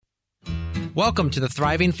Welcome to the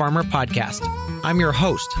Thriving Farmer Podcast. I'm your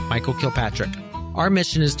host, Michael Kilpatrick. Our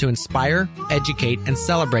mission is to inspire, educate, and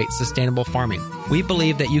celebrate sustainable farming. We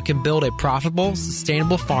believe that you can build a profitable,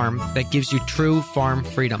 sustainable farm that gives you true farm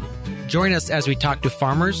freedom. Join us as we talk to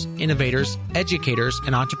farmers, innovators, educators,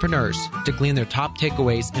 and entrepreneurs to glean their top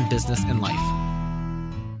takeaways in business and life.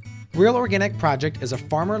 Real Organic Project is a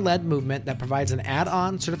farmer-led movement that provides an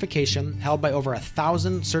add-on certification held by over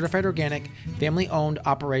 1,000 certified organic, family-owned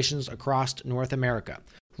operations across North America.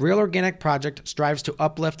 Real Organic Project strives to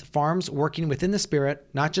uplift farms working within the spirit,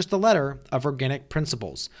 not just the letter, of organic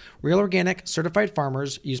principles. Real Organic certified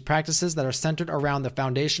farmers use practices that are centered around the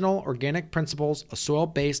foundational organic principles of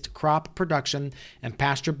soil-based crop production and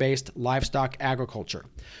pasture-based livestock agriculture.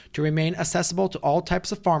 To remain accessible to all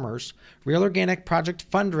types of farmers, Real Organic Project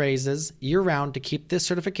fundraises year-round to keep this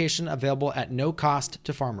certification available at no cost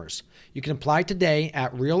to farmers. You can apply today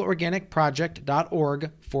at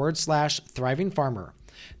realorganicproject.org/thriving farmer.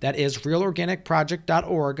 That is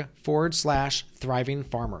realorganicproject.org/thriving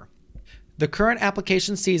farmer. The current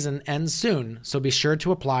application season ends soon, so be sure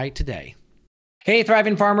to apply today. Hey,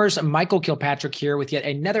 Thriving Farmers, Michael Kilpatrick here with yet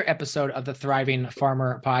another episode of the Thriving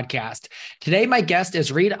Farmer Podcast. Today, my guest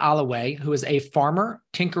is Reid Allaway, who is a farmer,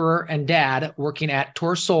 tinkerer, and dad working at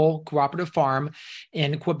Torsol Cooperative Farm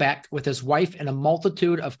in Quebec with his wife and a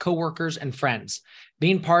multitude of coworkers and friends.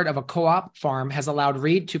 Being part of a co-op farm has allowed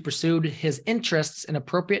Reid to pursue his interests in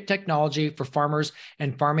appropriate technology for farmers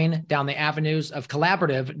and farming down the avenues of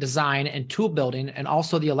collaborative design and tool building, and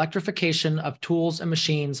also the electrification of tools and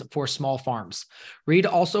machines for small farms. Reid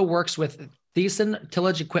also works with Thyssen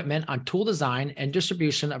tillage equipment on tool design and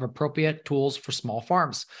distribution of appropriate tools for small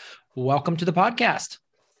farms. Welcome to the podcast.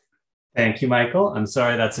 Thank you, Michael. I'm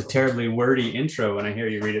sorry that's a terribly wordy intro when I hear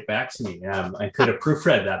you read it back to me. I could have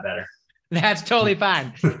proofread that better. That's totally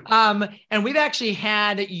fine. And we've actually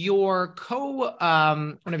had your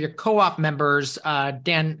one of your co-op members,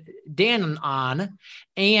 Dan on,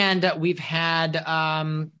 and we've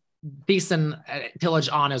had Thyssen tillage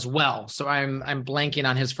on as well. So I'm blanking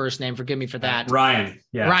on his first name. Forgive me for that. Ryan.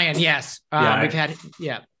 Yeah. Ryan. Yes. I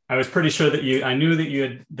was pretty sure that I knew that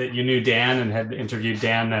you knew Dan and had interviewed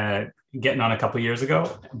Dan getting on a couple of years ago,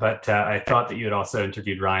 but I thought that you had also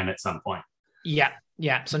interviewed Ryan at some point. Yeah.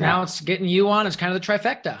 So now it's getting you on. It's kind of the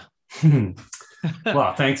trifecta.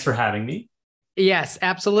 Well, thanks for having me. Yes,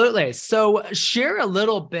 absolutely. So share a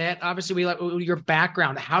little bit. Obviously, we like your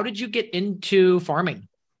background. How did you get into farming?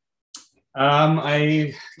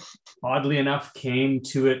 I, oddly enough, came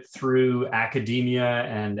to it through academia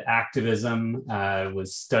and activism. I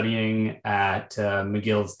was studying at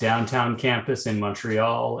McGill's downtown campus in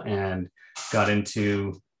Montreal and got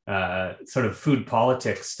into sort of food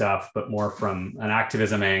politics stuff, but more from an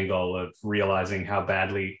activism angle of realizing how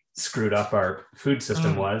badly screwed up our food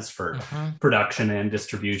system was for production and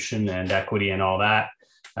distribution and equity and all that.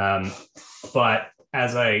 But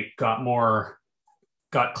as I got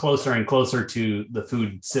closer and closer to the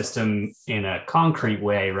food system in a concrete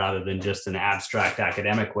way rather than just an abstract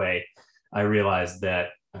academic way, I realized that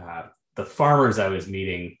the farmers I was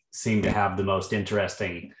meeting seemed to have the most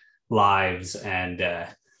interesting lives, and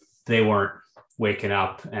they weren't waking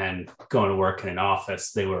up and going to work in an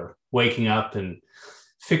office. They were waking up and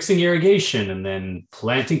fixing irrigation and then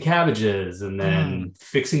planting cabbages and then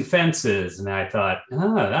fixing fences. And I thought,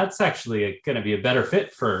 that's actually going to be a better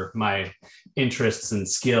fit for my interests and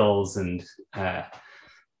skills and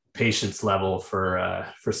patience level for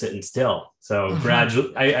sitting still. So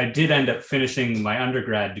gradually, I did end up finishing my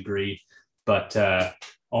undergrad degree, but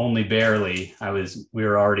only barely. We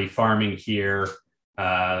were already farming here,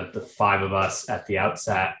 the five of us at the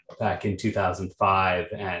outset back in 2005.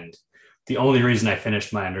 And the only reason I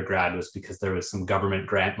finished my undergrad was because there was some government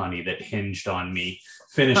grant money that hinged on me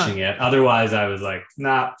finishing it. Otherwise, I was like,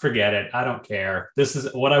 nah, forget it. I don't care. This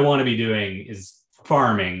is what I want to be doing is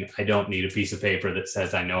farming. I don't need a piece of paper that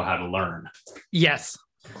says I know how to learn. Yes.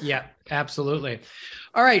 Yeah, absolutely.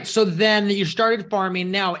 All right. So then you started farming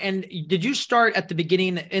now. And did you start at the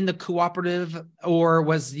beginning in the cooperative, or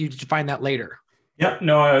did you find that later? Yeah,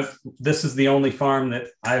 no, this is the only farm that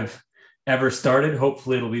I've ever started.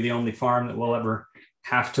 Hopefully it'll be the only farm that we'll ever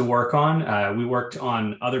have to work on. We worked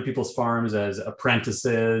on other people's farms as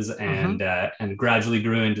apprentices and gradually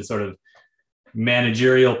grew into sort of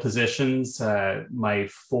managerial positions. My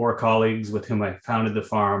four colleagues with whom I founded the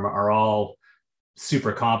farm are all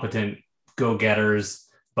super competent go-getters,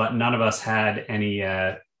 but none of us had any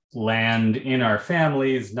land in our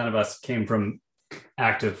families. None of us came from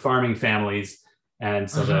active farming families. And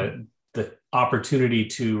so the opportunity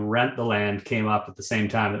to rent the land came up at the same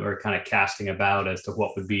time that we were kind of casting about as to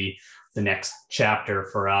what would be the next chapter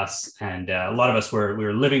for us. And a lot of us we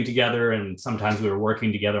were living together, and sometimes we were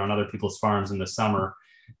working together on other people's farms in the summer.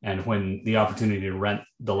 And when the opportunity to rent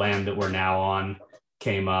the land that we're now on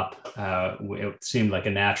came up, it seemed like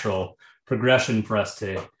a natural progression for us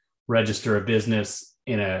to register a business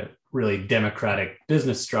in a really democratic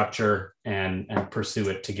business structure and pursue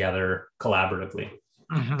it together collaboratively.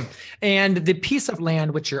 Mm-hmm. And the piece of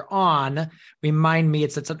land which you're on, remind me,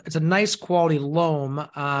 it's a nice quality loam.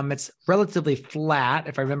 It's relatively flat,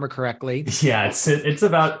 if I remember correctly. Yeah, it's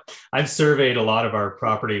about. I've surveyed a lot of our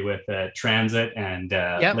property with transit and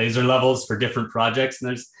laser levels for different projects,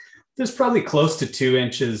 and there's probably close to 2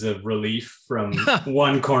 inches of relief from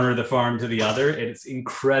one corner of the farm to the other. It's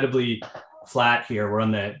incredibly flat here. We're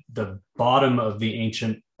on the bottom of the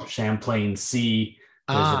ancient Champlain Sea.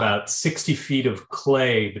 There's about 60 feet of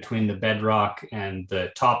clay between the bedrock and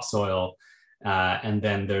the topsoil. And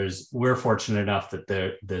then we're fortunate enough that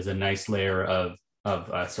there's a nice layer of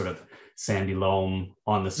sort of sandy loam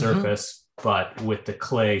on the surface, but with the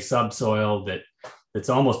clay subsoil that's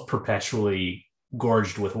almost perpetually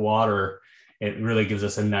gorged with water, it really gives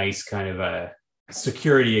us a nice kind of a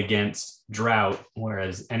security against drought.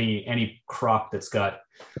 Whereas any crop that's got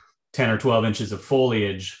 10 or 12 inches of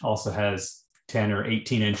foliage also has 10 or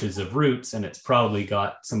 18 inches of roots, and it's probably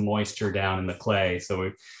got some moisture down in the clay. So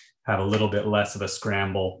we have a little bit less of a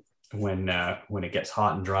scramble when it gets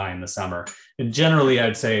hot and dry in the summer. And generally,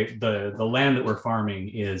 I'd say the land that we're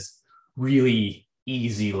farming is really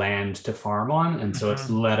easy land to farm on. And so it's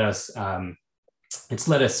let us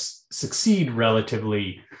succeed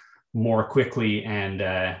relatively more quickly and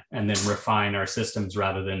then refine our systems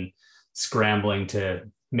rather than scrambling to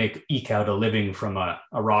eke out a living from a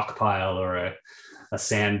rock pile or a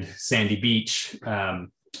sandy beach,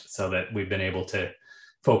 so that we've been able to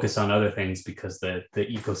focus on other things, because the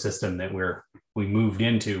ecosystem that we moved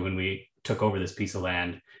into when we took over this piece of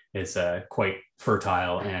land is quite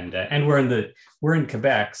fertile, and we're in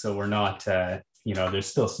Quebec, so we're not there's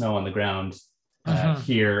still snow on the ground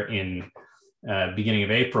here in beginning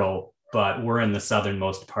of April, but we're in the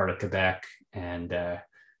southernmost part of Quebec, and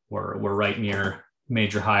we're right near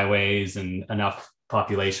major highways and enough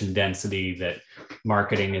population density that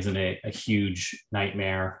marketing isn't a huge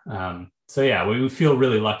nightmare. So yeah, we feel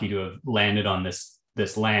really lucky to have landed on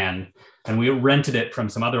this land, and we rented it from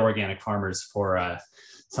some other organic farmers for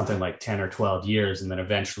something like 10 or 12 years. And then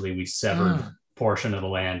eventually we severed a portion of the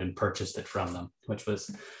land and purchased it from them, which was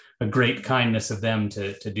a great kindness of them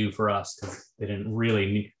to do for us, because they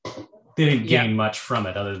didn't gain much from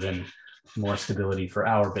it other than more stability for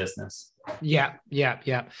our business. Yeah.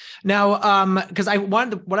 Now, because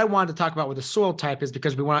what I wanted to talk about with the soil type is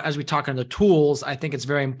because as we talk on the tools, I think it's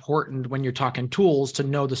very important when you're talking tools to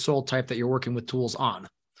know the soil type that you're working with tools on.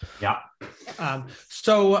 Yeah.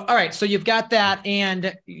 So, all right. So you've got that,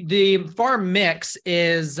 and the farm mix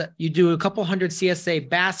is you do a couple hundred CSA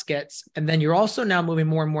baskets, and then you're also now moving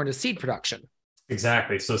more and more into seed production.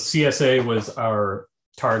 Exactly. So CSA was our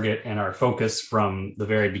target and our focus from the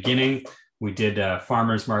very beginning. We did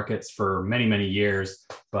farmers markets for many, many years,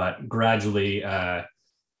 but gradually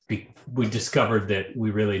we discovered that we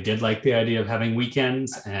really did like the idea of having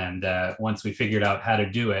weekends. And once we figured out how to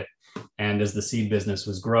do it, and as the seed business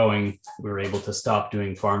was growing, we were able to stop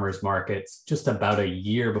doing farmers markets just about a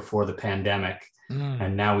year before the pandemic.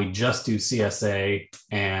 And now we just do CSA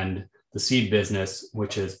and the seed business,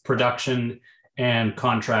 which is production and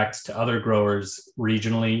contracts to other growers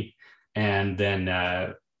regionally, and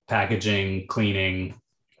then packaging, cleaning.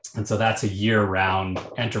 And so that's a year-round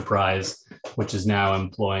enterprise, which is now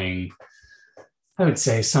employing, I would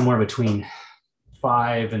say, somewhere between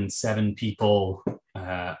 5 and 7 people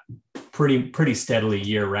pretty steadily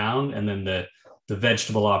year-round. And then the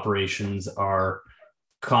vegetable operations are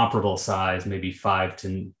comparable size, maybe 5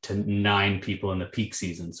 to 9 people in the peak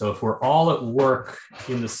season. So if we're all at work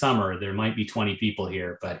in the summer, there might be 20 people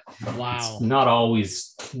here, but it's not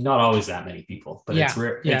always that many people. But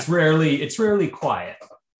it's rarely quiet.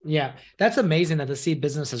 Yeah, that's amazing that the seed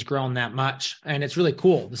business has grown that much, and it's really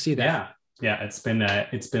cool to see that. Yeah, it's been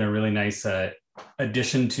a really nice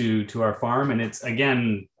addition to our farm, and it's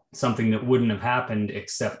again something that wouldn't have happened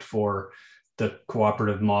except for the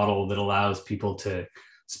cooperative model that allows people to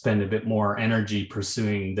spend a bit more energy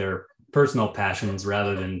pursuing their personal passions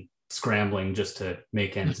rather than scrambling just to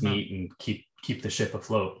make ends meet and keep the ship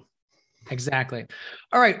afloat. Exactly.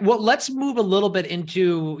 All right. Well, let's move a little bit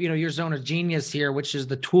into, your zone of genius here, which is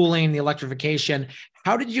the tooling, the electrification.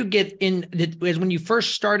 How did you get in? When you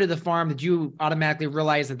first started the farm, did you automatically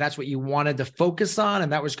realize that that's what you wanted to focus on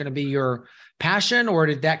and that was going to be your passion, or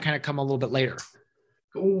did that kind of come a little bit later?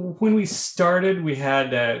 When we started, we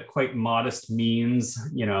had quite modest means.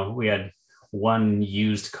 We had one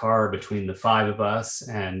used car between the five of us,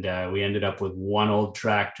 and we ended up with one old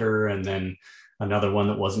tractor, and then another one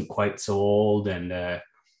that wasn't quite so old, and a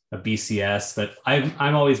BCS. But I've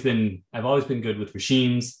always been good with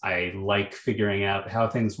machines. I like figuring out how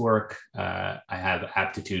things work. I have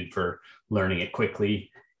aptitude for learning it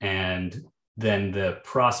quickly, and then the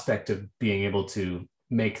prospect of being able to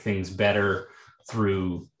make things better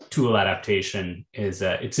through tool adaptation is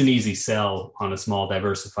it's an easy sell on a small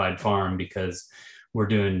diversified farm, because we're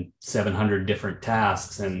doing 700 different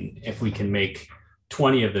tasks, and if we can make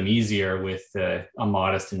 20 of them easier with a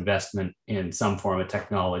modest investment in some form of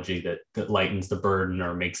technology that lightens the burden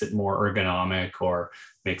or makes it more ergonomic or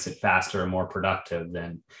makes it faster and more productive,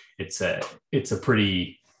 then it's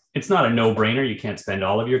not a no-brainer. You can't spend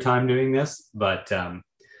all of your time doing this, but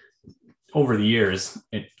over the years,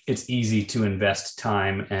 it's easy to invest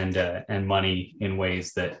time and money in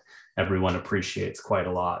ways that everyone appreciates quite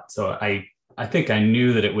a lot. So I think I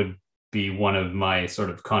knew that it would be one of my sort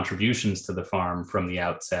of contributions to the farm from the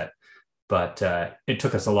outset, but it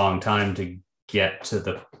took us a long time to get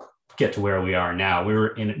to where we are now.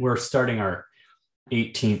 We're starting our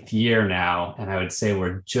 18th year now, and I would say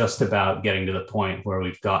we're just about getting to the point where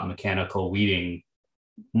we've got mechanical weeding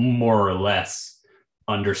more or less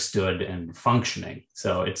understood and functioning.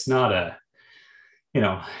 So it's not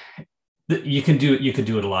you could do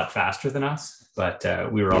it a lot faster than us, but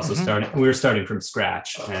we were also starting from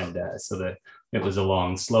scratch, and so it was a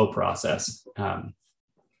long, slow process.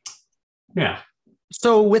 Yeah.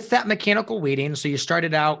 So with that mechanical weeding, so you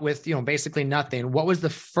started out with, basically nothing. What was the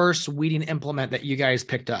first weeding implement that you guys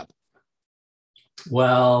picked up?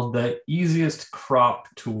 Well, the easiest crop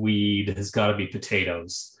to weed has got to be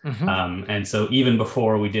potatoes. And so even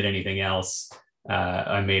before we did anything else,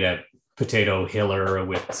 I made a potato hiller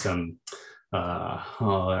with some,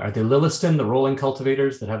 are they Lilliston, the rolling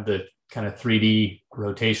cultivators that have the kind of 3D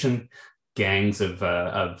rotation, gangs of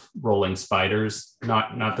rolling spiders,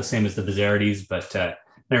 not the same as the Bizarides, but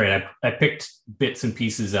anyway, I picked bits and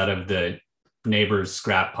pieces out of the neighbor's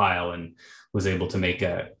scrap pile and was able to make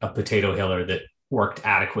a potato hiller that worked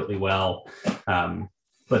adequately well.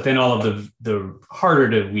 But then all of the harder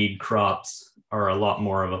to weed crops are a lot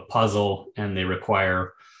more of a puzzle, and they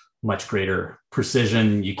require much greater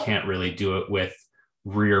precision. You can't really do it with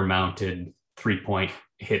rear mounted 3-point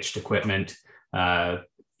hitched equipment.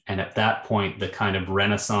 And at that point, the kind of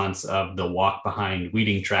renaissance of the walk behind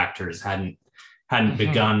weeding tractors hadn't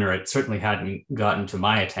begun, or it certainly hadn't gotten to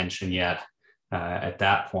my attention yet at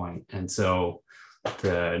that point. And so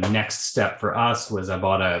the next step for us was I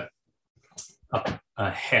bought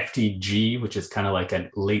a hefty G, which is kind of like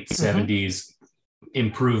a late 70s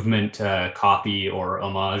improvement copy or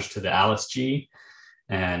homage to the Alice G.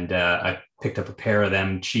 And I picked up a pair of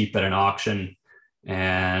them cheap at an auction,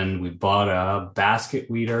 and we bought a basket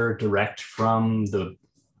weeder direct from the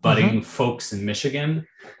budding folks in Michigan.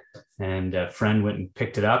 And a friend went and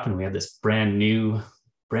picked it up, and we had this brand new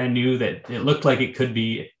that it looked like it could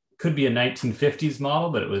be a 1950s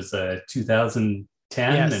model, but it was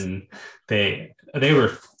 2010. Yes. And they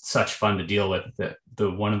were such fun to deal with. The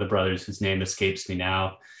one of the brothers, whose name escapes me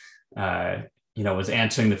now, was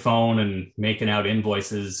answering the phone and making out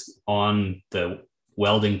invoices on the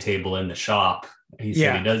welding table in the shop. He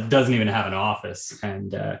said he doesn't even have an office,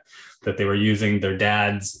 and that they were using their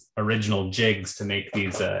dad's original jigs to make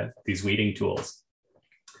these weeding tools.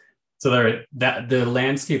 So the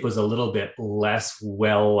landscape was a little bit less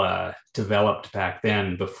well developed back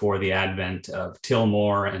then, before the advent of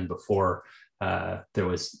Tillmore, and before there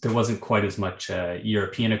wasn't quite as much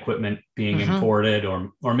European equipment being imported,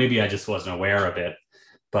 or maybe I just wasn't aware of it.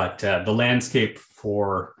 But the landscape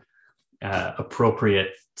for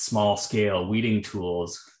appropriate small scale weeding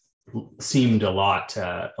tools seemed a lot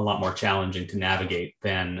more challenging to navigate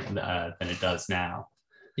than it does now.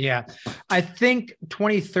 Yeah. I think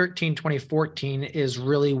 2013, 2014 is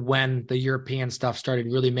really when the European stuff started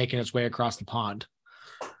really making its way across the pond.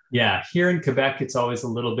 Yeah. Here in Quebec, it's always a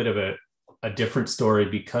little bit of a different story,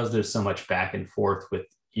 because there's so much back and forth with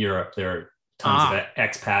Europe. There are tons of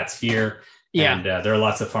expats here. Yeah. And there are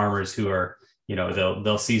lots of farmers who are,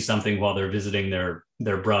 they'll see something while they're visiting their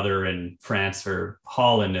brother in France or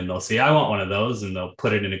Holland, and they'll say, I want one of those, and they'll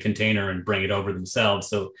put it in a container and bring it over themselves.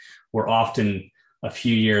 So we're often a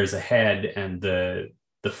few years ahead, and the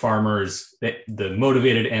farmers, the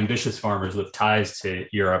motivated, ambitious farmers with ties to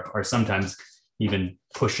Europe are sometimes even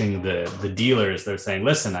pushing the dealers. They're saying,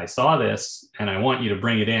 listen, I saw this and I want you to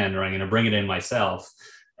bring it in, or I'm going to bring it in myself.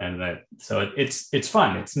 And so it's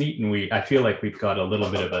fun. It's neat. And I feel like we've got a little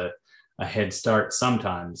bit of a head start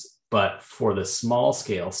sometimes. But for the small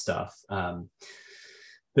scale stuff,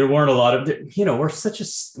 there weren't a lot of,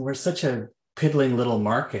 we're such a piddling little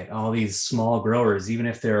market, all these small growers. Even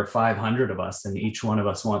if there are 500 of us and each one of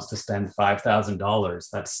us wants to spend $5,000,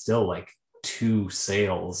 that's still like 2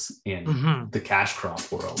 sales in the cash crop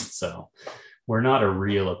world. So we're not a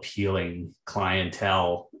real appealing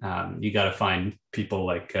clientele. You got to find people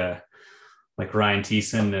like Ryan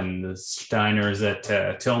Thiessen and the Steiners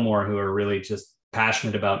at Tillmore, who are really just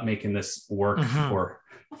passionate about making this work for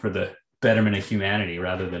the betterment of humanity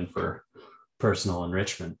rather than for personal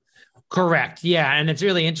enrichment. Correct. Yeah. And it's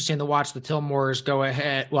really interesting to watch the Tillmores go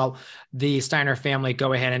ahead. Well, the Steiner family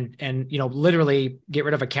go ahead and literally get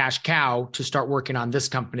rid of a cash cow to start working on this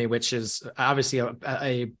company, which is obviously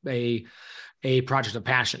a project of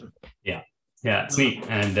passion. Yeah. Yeah. It's neat.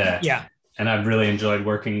 And and I've really enjoyed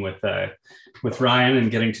working with Ryan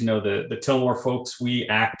and getting to know the Tillmore folks. We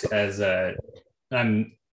act as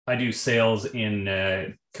I do sales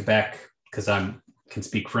in Quebec because can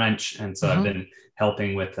speak French, and so I've been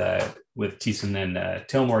helping with Thiessen and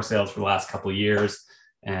Tillmore sales for the last couple of years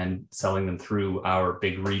and selling them through our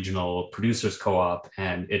big regional producers co-op,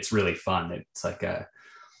 and it's really fun. It's like a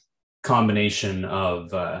combination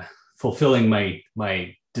of fulfilling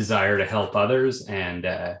my desire to help others and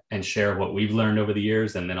share what we've learned over the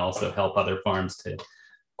years, and then also help other farms to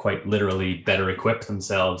quite literally better equip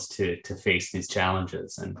themselves to face these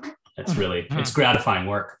challenges. And it's really it's gratifying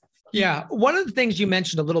work. Yeah. One of the things you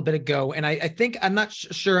mentioned a little bit ago, and I think I'm not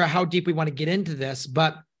sure how deep we want to get into this,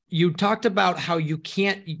 but you talked about how you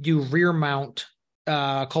can't do rear mount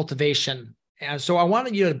cultivation. And so I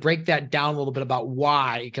wanted you to break that down a little bit about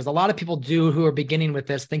why, because a lot of people who are beginning with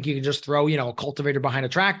this think you can just throw, a cultivator behind a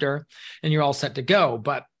tractor and you're all set to go,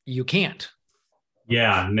 but you can't.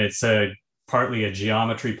 Yeah. And it's partly a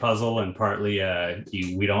geometry puzzle and partly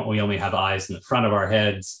we only have eyes in the front of our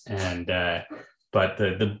heads. And but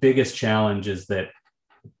the biggest challenge is that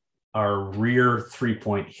our rear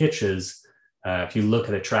 3-point hitches, if you look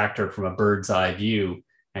at a tractor from a bird's eye view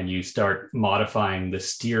and you start modifying the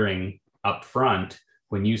steering up front,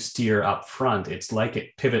 when you steer up front, it's like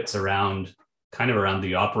it pivots around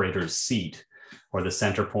the operator's seat or the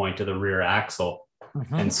center point of the rear axle.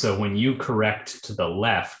 And so when you correct to the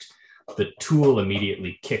left, the tool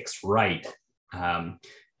immediately kicks right. And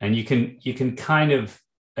you can kind of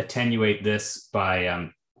attenuate this by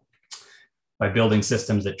building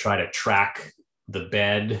systems that try to track the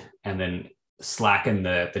bed and then slacken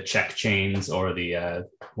the check chains or the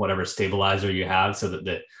whatever stabilizer you have, so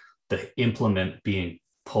that the implement being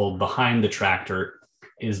pulled behind the tractor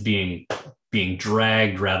is being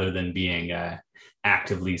dragged rather than being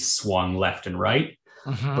actively swung left and right.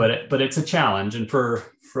 But it's a challenge. And for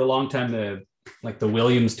a long time, the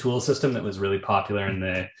Williams tool system that was really popular in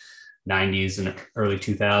the 90s and early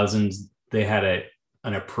 2000s, they had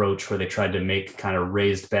an approach where they tried to make kind of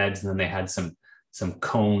raised beds, and then they had some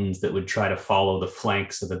cones that would try to follow the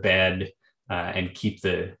flanks of the bed and keep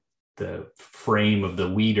the frame of the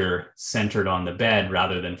weeder centered on the bed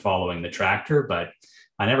rather than following the tractor. But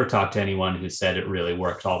I never talked to anyone who said it really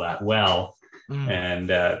worked all that well. And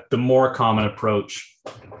the more common approach,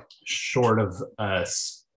 short of a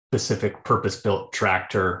specific purpose-built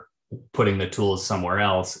tractor putting the tools somewhere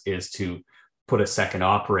else, is to put a second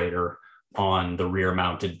operator on the rear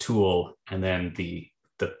mounted tool, and then the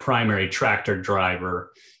primary tractor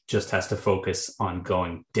driver just has to focus on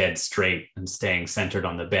going dead straight and staying centered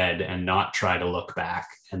on the bed and not try to look back.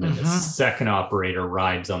 And then the second operator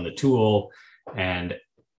rides on the tool and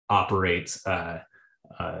operates a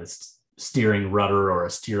steering rudder or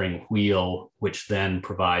a steering wheel, which then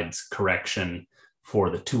provides correction for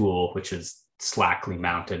the tool, which is slackly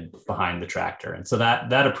mounted behind the tractor. And so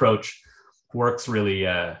that approach works really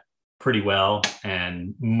pretty well.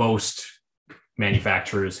 And most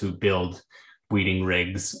manufacturers who build weeding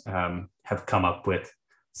rigs have come up with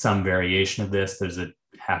some variation of this. There's a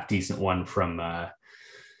half decent one from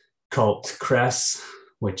Cult Cress,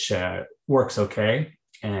 which works okay.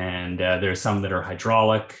 And there's some that are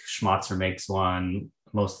hydraulic. Schmatzer makes one.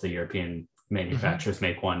 Most of the European manufacturers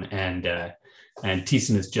make one. And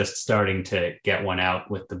Thiessen is just starting to get one out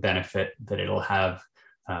with the benefit that it'll have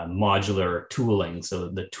modular tooling. So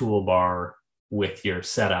the toolbar with your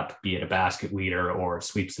setup, be it a basket weeder or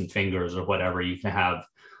sweeps and fingers or whatever, you can have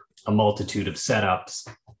a multitude of setups,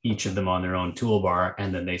 each of them on their own toolbar,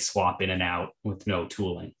 and then they swap in and out with no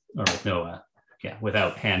tooling or with no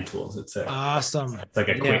without hand tools. It's awesome. It's like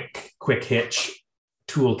a quick hitch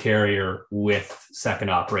tool carrier with second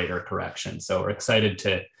operator correction. So we're excited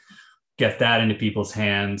to get that into people's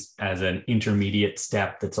hands as an intermediate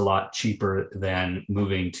step that's a lot cheaper than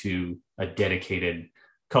moving to a dedicated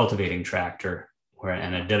cultivating tractor,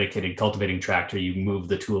 and a dedicated cultivating tractor, you move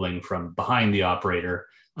the tooling from behind the operator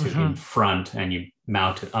to in front, and you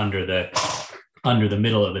mount it under the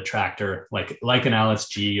middle of the tractor, like an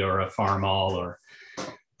LSG or a Farmall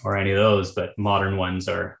or any of those. But modern ones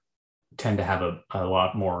tend to have a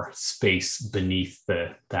lot more space beneath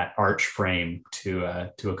that arch frame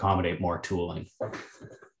to accommodate more tooling.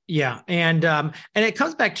 Yeah. And it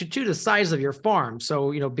comes back to the size of your farm.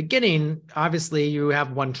 So, beginning, obviously you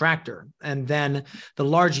have one tractor, and then the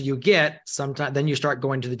larger you get, sometimes then you start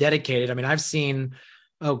going to the dedicated. I mean, I've seen,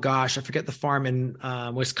 oh gosh, I forget the farm in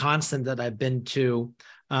Wisconsin that I've been to,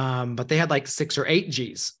 but they had like 6 or 8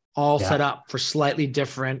 Gs all set up for slightly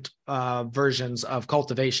different versions of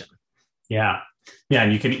cultivation. Yeah. Yeah.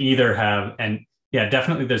 And you can either have, and yeah,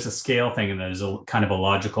 definitely there's a scale thing, and there's a kind of a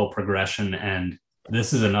logical progression. And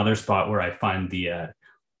this is another spot where I find the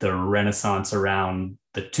renaissance around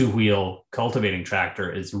the 2-wheel cultivating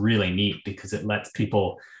tractor is really neat, because it lets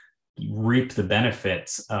people reap the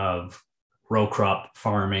benefits of row crop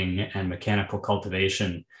farming and mechanical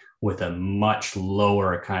cultivation with a much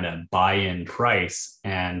lower kind of buy-in price.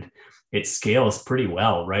 And it scales pretty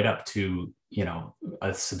well right up to,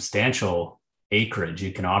 a substantial acreage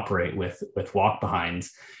you can operate with walk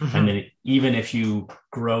behinds. And then even if you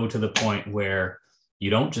grow to the point where you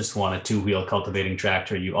don't just want a 2-wheel cultivating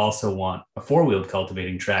tractor, you also want a 4-wheeled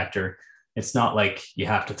cultivating tractor, it's not like you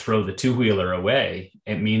have to throw the 2-wheeler away.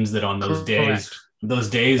 It means that on those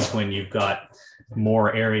days when you've got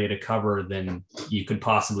more area to cover than you could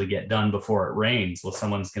possibly get done before it rains, well,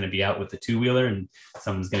 someone's going to be out with the 2-wheeler and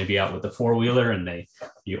someone's going to be out with the 4-wheeler, and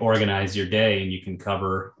you organize your day and you can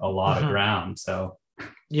cover a lot of ground. So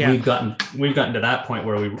we've gotten to that point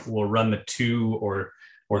where we will run the 2 or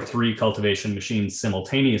 3 cultivation machines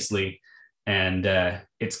simultaneously. And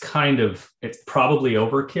it's probably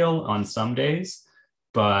overkill on some days,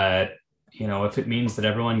 but if it means that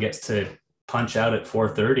everyone gets to punch out at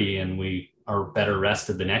 4:30 and we are better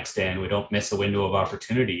rested the next day and we don't miss a window of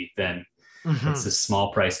opportunity, then it's a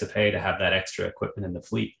small price to pay to have that extra equipment in the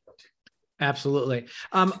fleet. Absolutely.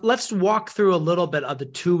 Let's walk through a little bit of the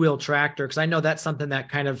 2-wheel tractor, because I know that's something that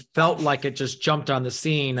kind of felt like it just jumped on the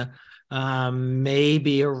scene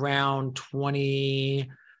maybe around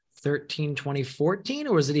 2013, 2014,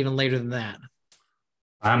 or was it even later than that?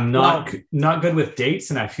 I'm not good with dates,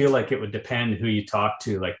 and I feel like it would depend who you talk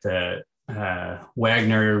to, like the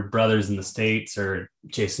Wagner brothers in the States or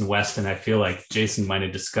Jason Weston. I feel like Jason might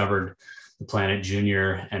have discovered the Planet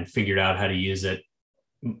Junior and figured out how to use it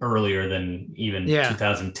earlier than even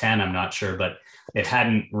 2010. I'm not sure, but it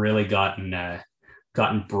hadn't really gotten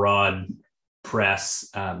broad press.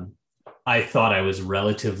 I thought I was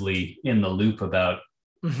relatively in the loop about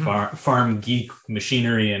farm geek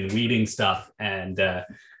machinery and weeding stuff, and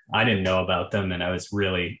I didn't know about them, and I was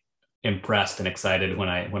really impressed and excited when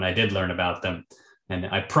I did learn about them. And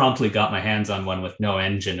I promptly got my hands on one with no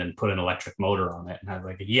engine and put an electric motor on it, and I was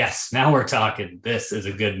like, yes, now we're talking. This is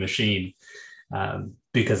a good machine,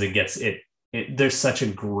 because there's such a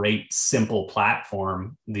great simple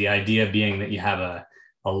platform. The idea being that you have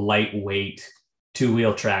a lightweight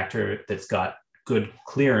 2-wheel tractor that's got good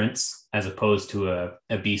clearance, as opposed to a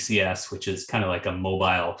BCS, which is kind of like a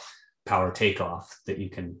mobile power takeoff, that you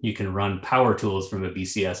can run power tools from a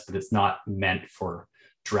BCS, but it's not meant for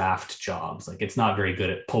draft jobs. Like, it's not very good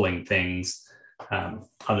at pulling things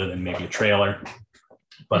other than maybe a trailer.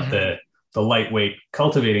 But the lightweight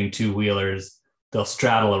cultivating 2-wheelers, they'll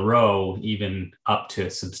straddle a row even up to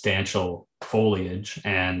substantial foliage,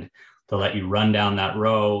 and they'll let you run down that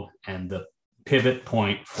row, and the pivot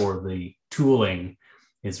point for the tooling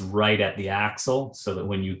is right at the axle, so that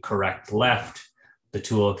when you correct left, the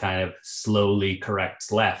tool kind of slowly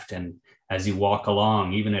corrects left. And as you walk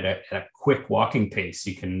along, even at a quick walking pace,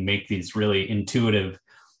 you can make these really intuitive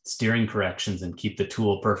steering corrections and keep the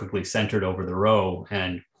tool perfectly centered over the row.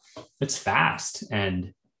 And it's fast,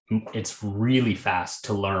 and it's really fast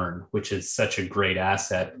to learn, which is such a great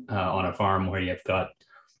asset on a farm where you've got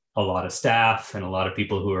a lot of staff and a lot of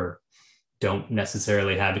people who don't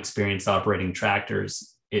necessarily have experience operating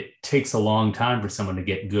tractors. It takes a long time for someone to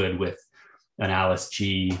get good with an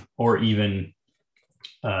LSG, or even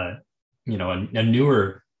a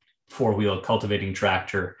newer 4-wheel cultivating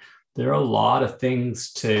tractor. There are a lot of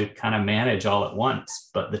things to kind of manage all at once,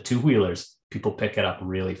 but the 2-wheelers, people pick it up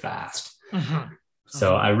really fast.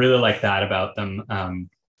 So I really like that about them.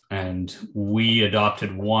 And we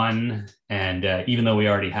adopted one, and even though we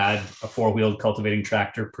already had a 4-wheeled cultivating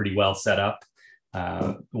tractor pretty well set up,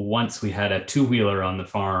 once we had a 2-wheeler on the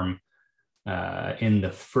farm in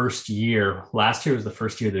the first year. Last year was the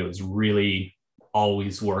first year that it was really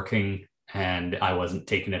always working and I wasn't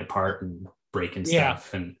taking it apart and breaking Yeah.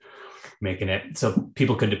 stuff and making it so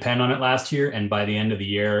people could depend on it last year. And by the end of the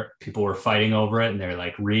year, people were fighting over it, and they're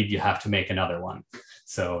like, Reid, you have to make another one.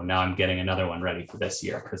 So now I'm getting another one ready for this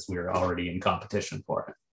year because we were already in competition for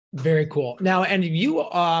it. Very cool. Now, and you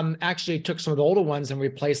actually took some of the older ones and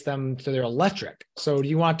replaced them to their electric. So do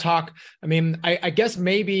you want to talk? I mean, I guess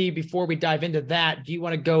maybe before we dive into that, do you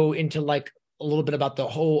want to go into like a little bit about the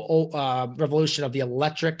whole revolution of the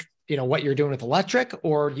electric, you know, what you're doing with electric,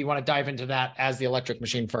 or do you want to dive into that as the electric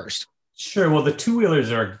machine first? Sure. Well, the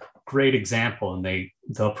two-wheelers are a great example, and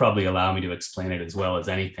they'll probably allow me to explain it as well as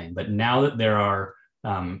anything. But now that there are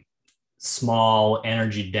small,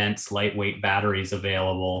 energy-dense, lightweight batteries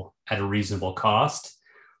available at a reasonable cost,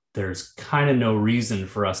 there's kind of no reason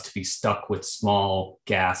for us to be stuck with small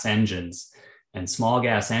gas engines. And small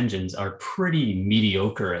gas engines are pretty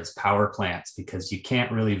mediocre as power plants because you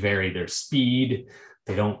can't really vary their speed.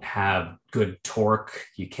 They don't have good torque.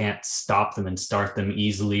 You can't stop them and start them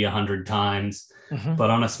easily 100 times. Mm-hmm.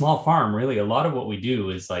 But on a small farm, really, a lot of what we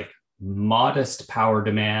do is like modest power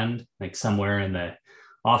demand, like somewhere in the,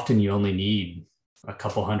 often you only need a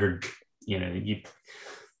couple hundred, you know,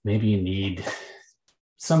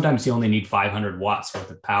 sometimes you only need 500 watts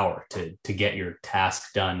worth of power to get your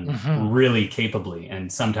task done mm-hmm. really capably.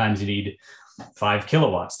 And sometimes you need 5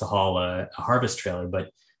 kilowatts to haul a harvest trailer,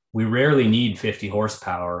 but we rarely need 50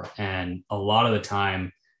 horsepower. And a lot of the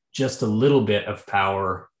time, just a little bit of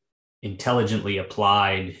power intelligently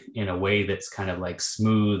applied in a way that's kind of like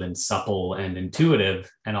smooth and supple and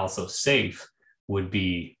intuitive and also safe would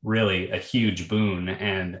be really a huge boon.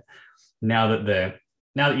 And now that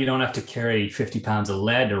you don't have to carry 50 pounds of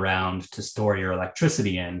lead around to store your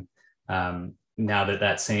electricity in, now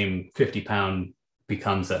that same 50-pound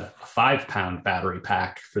becomes a 5-pound battery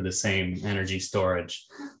pack for the same energy storage,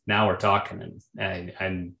 now we're talking,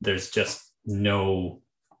 and there's just no,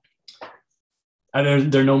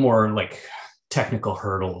 there are no more like technical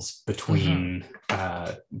hurdles between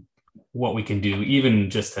what we can do, even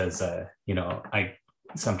just as I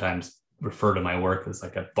sometimes refer to my work as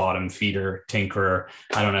like a bottom feeder tinkerer.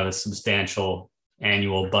 I don't have a substantial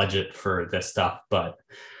annual budget for this stuff, but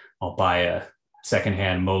I'll buy a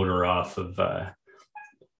secondhand motor off of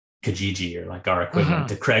Kijiji or like our equivalent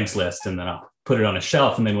to Craigslist, and then I'll put it on a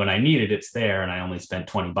shelf. And then when I need it, it's there, and I only spent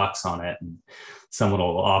 $20 on it. And someone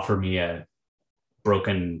will offer me a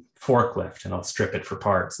broken forklift, and I'll strip it for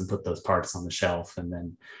parts and put those parts on the shelf. And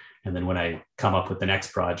then when I come up with the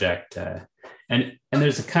next project, and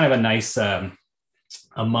there's a kind of a nice,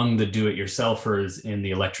 among the do-it-yourselfers in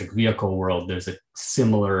the electric vehicle world, there's a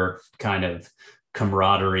similar kind of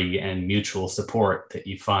camaraderie and mutual support that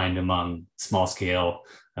you find among small-scale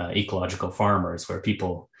ecological farmers, where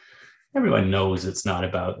everyone knows it's not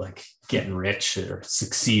about like getting rich or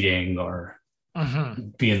succeeding or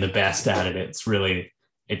being the best at it.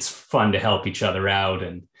 It's fun to help each other out,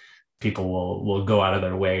 and people will go out of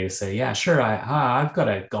their way to say, yeah, sure, I've got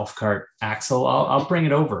a golf cart axle. I'll bring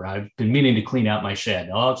it over. I've been meaning to clean out my shed.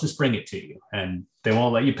 I'll just bring it to you. And they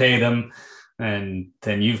won't let you pay them. And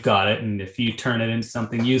then you've got it. And if you turn it into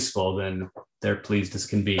something useful, then they're pleased as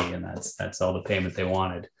can be. And that's all the payment they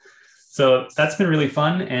wanted. So that's been really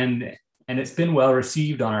fun. And it's been well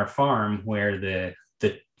received on our farm, where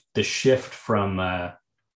the shift from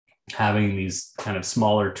having these kind of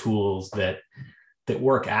smaller tools that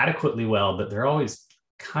work adequately well, but they're always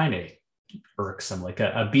kind of irksome. Like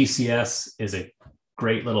a BCS is a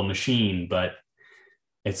great little machine, but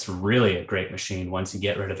it's really a great machine once you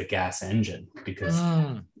get rid of the gas engine, because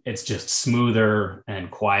it's just smoother and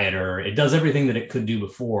quieter. It does everything that it could do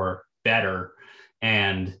before better,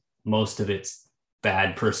 and most of its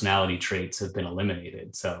bad personality traits have been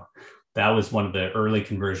eliminated. So that was one of the early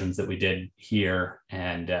conversions that we did here,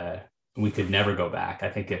 and we could never go back. I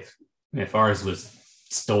think if ours was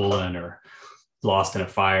stolen or lost in a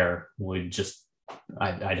fire,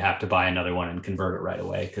 I'd have to buy another one and convert it right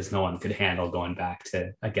away, because no one could handle going back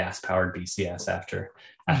to a gas-powered BCS after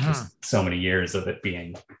so many years of it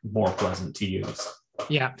being more pleasant to use.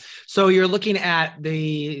 Yeah. So you're looking at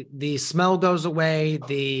the smell goes away,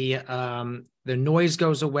 the noise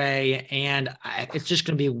goes away, and it's just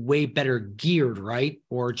going to be way better geared, right?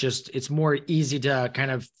 Or just it's more easy to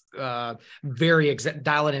kind of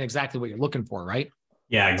dial it in exactly what you're looking for, right?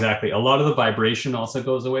 Yeah, exactly. A lot of the vibration also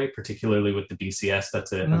goes away, particularly with the BCS.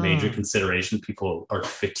 That's a major consideration. People are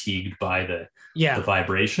fatigued by the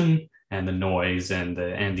vibration and the noise and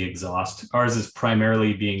the exhaust. Ours is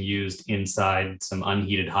primarily being used inside some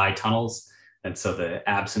unheated high tunnels. And so the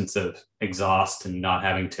absence of exhaust and not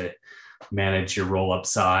having to manage your roll-up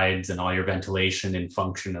sides and all your ventilation in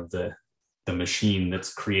function of the the machine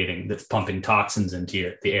that's pumping toxins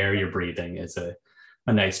into the air you're breathing is a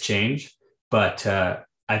nice change. But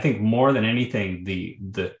I think more than anything,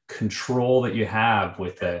 the control that you have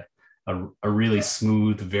with a really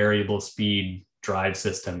smooth variable speed drive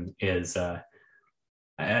system is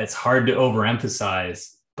it's hard to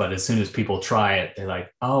overemphasize. But as soon as people try it, they're like,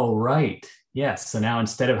 oh, right. Yes. So now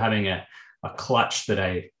instead of having a clutch that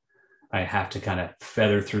I have to kind of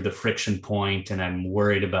feather through the friction point, and I'm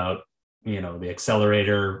worried about, the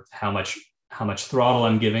accelerator, how much throttle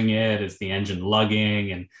I'm giving it, is the engine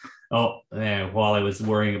lugging, and while I was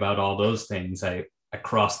worrying about all those things, I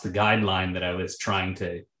crossed the guideline that I was trying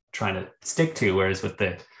to stick to. Whereas with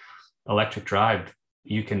the electric drive,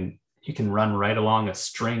 you can run right along a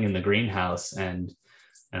string in the greenhouse and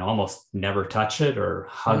almost never touch it or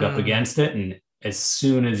hug up against it. And as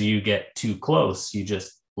soon as you get too close, you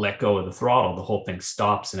just let go of the throttle. The whole thing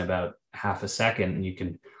stops in about half a second, and you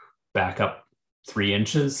can back up 3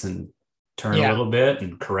 inches and turn a little bit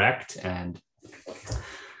and correct. And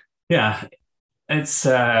it's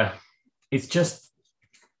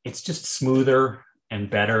just smoother and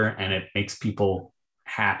better, and it makes people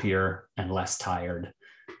happier and less tired.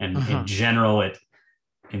 And in general, it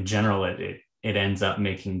ends up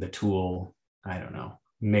making the tool, I don't know,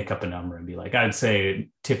 make up a number and be like, I'd say it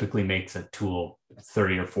typically makes a tool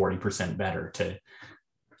 30 or 40% better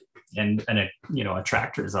and a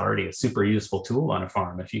tractor is already a super useful tool on a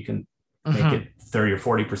farm. If you can make it 30 or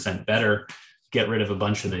 40% better, get rid of a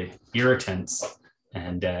bunch of the irritants,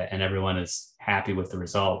 and everyone is happy with the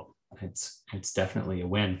result, it's definitely a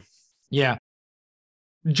win. Yeah.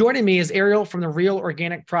 Joining me is Ariel from the Real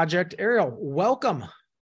Organic Project. Ariel, welcome.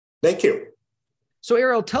 Thank you. So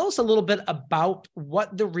Ariel, tell us a little bit about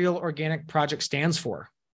what the Real Organic Project stands for.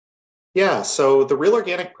 Yeah, so the Real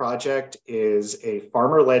Organic Project is a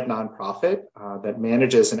farmer-led nonprofit that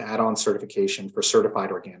manages an add-on certification for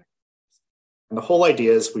certified organic. And the whole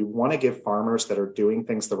idea is we want to give farmers that are doing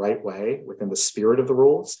things the right way within the spirit of the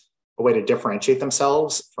rules a way to differentiate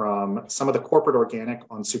themselves from some of the corporate organic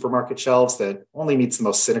on supermarket shelves that only meets the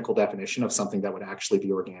most cynical definition of something that would actually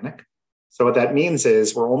be organic. So what that means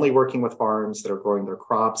is we're only working with farms that are growing their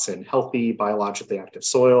crops in healthy, biologically active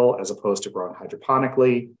soil as opposed to growing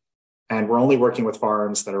hydroponically. And we're only working with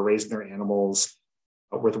farms that are raising their animals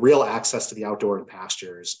with real access to the outdoor and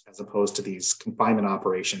pastures, as opposed to these confinement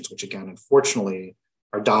operations, which again, unfortunately,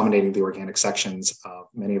 are dominating the organic sections of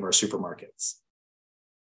many of our supermarkets.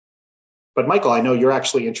 But Michael, I know you're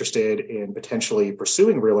actually interested in potentially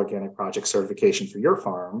pursuing Real Organic Project certification for your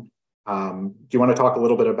farm. Do you want to talk a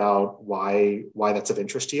little bit about why that's of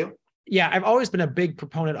interest to you? Yeah, I've always been a big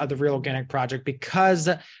proponent of the Real Organic Project because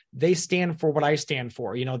they stand for what I stand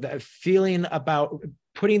for. The feeling about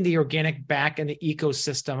putting the organic back in the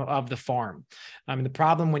ecosystem of the farm. The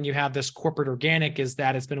problem when you have this corporate organic is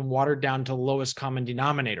that it's been watered down to the lowest common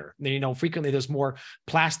denominator. Frequently there's more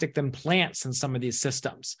plastic than plants in some of these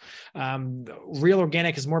systems. Real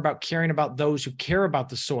Organic is more about caring about those who care about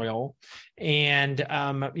the soil. And,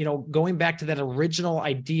 going back to that original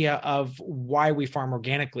idea of why we farm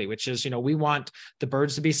organically, which is, we want the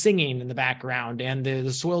birds to be singing in the background and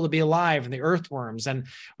the soil to be alive and the earthworms. And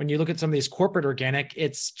when you look at some of these corporate organic,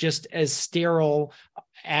 it's just as sterile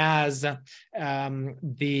as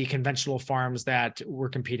the conventional farms that we're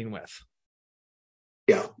competing with.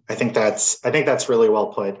 Yeah, I think that's really well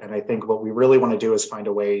put. And I think what we really want to do is find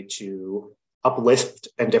a way to uplift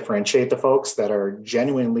and differentiate the folks that are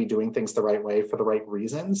genuinely doing things the right way for the right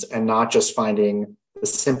reasons, and not just finding the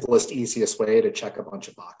simplest, easiest way to check a bunch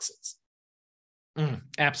of boxes.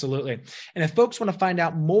 Absolutely. And if folks want to find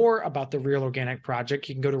out more about the Real Organic Project,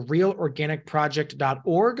 you can go to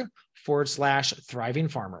realorganicproject.org/thriving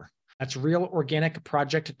farmer. That's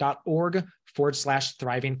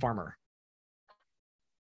realorganicproject.org/thriving farmer.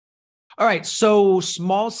 All right. So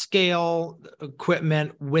small scale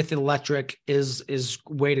equipment with electric is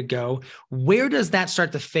way to go. Where does that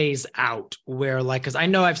start to phase out? Because I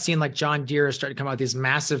know I've seen John Deere is starting to come out with these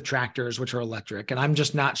massive tractors, which are electric, and I'm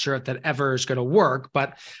just not sure if that ever is going to work,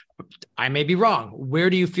 but I may be wrong. Where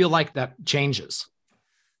do you feel like that changes?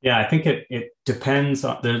 Yeah, I think it depends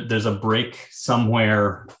on, there's a break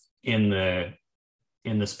somewhere in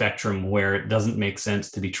the spectrum where it doesn't make sense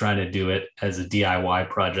to be trying to do it as a DIY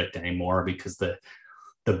project anymore, because the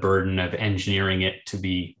burden of engineering it to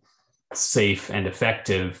be safe and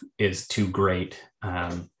effective is too great.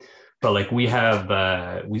 But we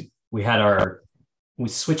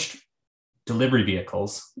switched delivery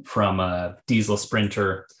vehicles from a diesel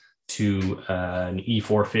Sprinter to an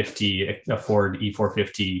E450, a Ford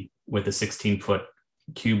E450 with a 16-foot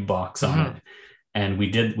cube box on it. And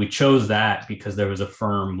we chose that because there was a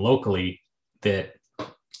firm locally that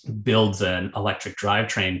builds an electric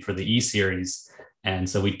drivetrain for the E-Series. And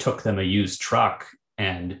so we took them a used truck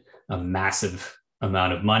and a massive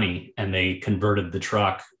amount of money, and they converted the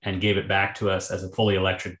truck and gave it back to us as a fully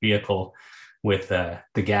electric vehicle with the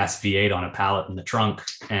gas V8 on a pallet in the trunk.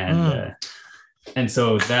 And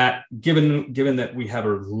so that, given that we have a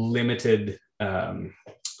limited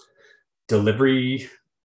delivery,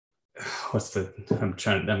 I'm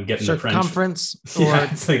getting circumference, the French.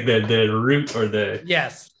 Yeah, it's like the route or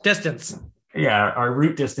the distance. Yeah, our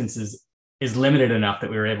route distance is limited enough that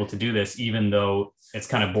we were able to do this, even though it's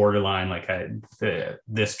kind of borderline. Like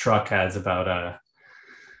this truck has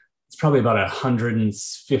it's probably about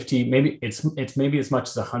 150, maybe it's maybe as much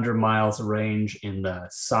as 100 miles of range in the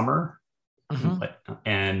summer,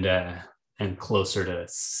 and closer to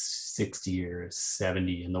 60 or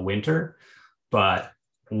 70 in the winter. But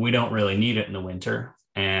we don't really need it in the winter,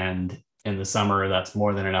 and in the summer, that's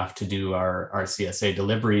more than enough to do our CSA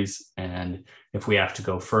deliveries. And if we have to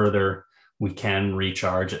go further, we can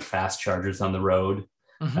recharge at fast chargers on the road.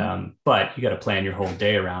 But you got to plan your whole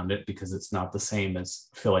day around it, because it's not the same as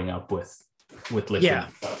filling up with liquid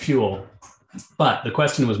fuel. But the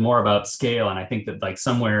question was more about scale. And I think that like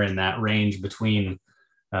somewhere in that range between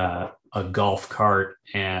a golf cart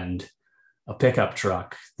and a pickup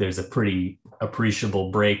truck, there's a pretty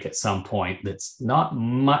appreciable break at some point that's not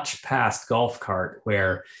much past golf cart,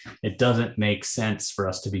 where it doesn't make sense for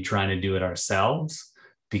us to be trying to do it ourselves,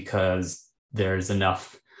 because there's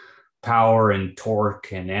enough power and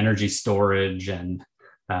torque and energy storage, and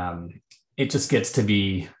it just gets to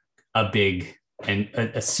be a big and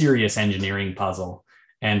a serious engineering puzzle.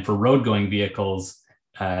 And for road going vehicles,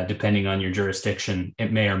 depending on your jurisdiction,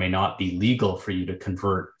 it may or may not be legal for you to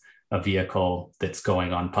convert a vehicle that's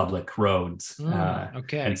going on public roads.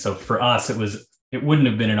 And so for us, it wouldn't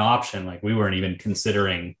have been an option. Like, we weren't even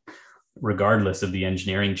considering, regardless of the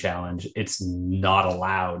engineering challenge, it's not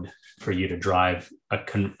allowed for you to drive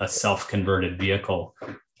a self-converted vehicle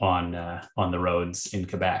on the roads in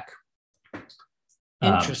Quebec.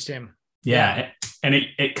 Interesting. And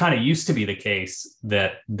it kind of used to be the case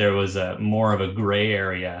that there was more of a gray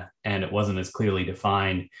area, and it wasn't as clearly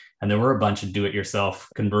defined. And there were a bunch of do-it-yourself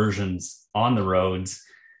conversions on the roads,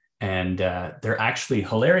 and they're actually,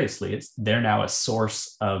 hilariously, they're now a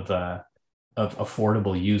source of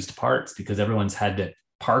affordable used parts, because everyone's had to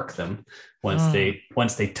park them once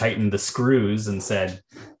they tightened the screws and said,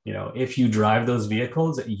 if you drive those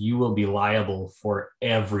vehicles, you will be liable for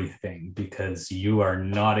everything because you are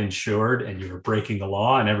not insured and you're breaking the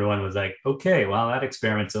law. And everyone was like, okay, well, that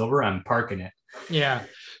experiment's over. I'm parking it. Yeah.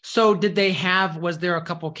 So was there a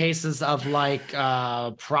couple cases of like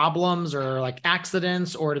problems or like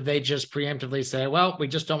accidents, or did they just preemptively say, well, we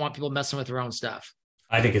just don't want people messing with their own stuff?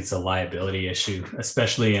 I think it's a liability issue,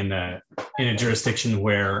 especially in a jurisdiction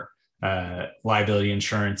where liability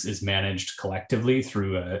insurance is managed collectively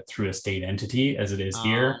through a state entity, as it is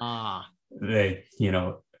here. It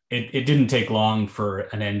didn't take long for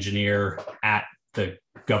an engineer at the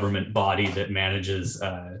government body that manages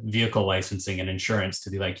vehicle licensing and insurance to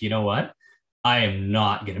be like, you know what? I am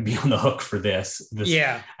not going to be on the hook for this.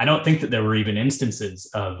 I don't think that there were even instances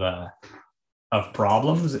of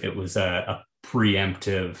problems. It was a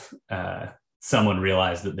preemptive. Someone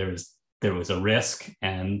realized that there was a risk,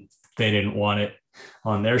 and they didn't want it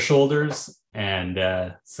on their shoulders,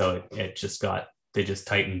 and so they just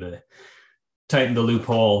tightened the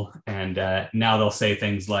loophole. And now they'll say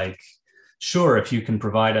things like, sure, if you can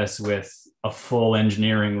provide us with a full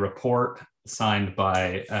engineering report signed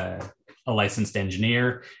by a licensed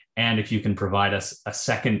engineer, and if you can provide us a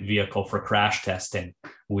second vehicle for crash testing,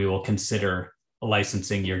 we will consider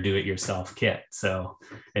licensing your do-it-yourself kit. So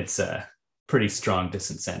it's a pretty strong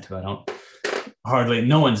disincentive.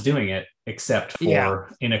 No one's doing it except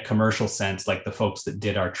for in a commercial sense, like the folks that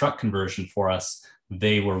did our truck conversion for us.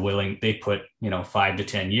 They put 5 to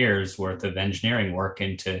 10 years worth of engineering work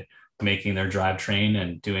into making their drivetrain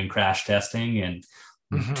and doing crash testing and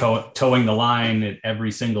towing the line at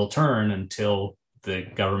every single turn until the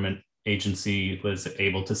government agency was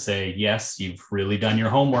able to say, yes, you've really done your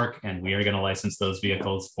homework, and we are going to license those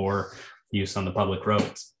vehicles for use on the public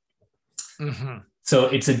roads. So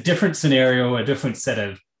it's a different scenario, a different set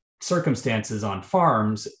of circumstances on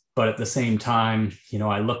farms. But at the same time,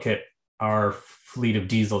 I look at our fleet of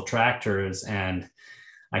diesel tractors, and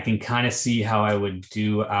I can kind of see how I would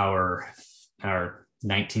do our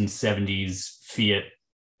 1970s Fiat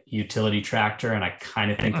utility tractor. And I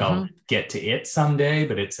kind of think I'll get to it someday,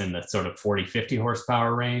 but it's in the sort of 40, 50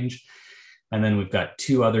 horsepower range. And then we've got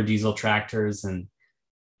 2 other diesel tractors. And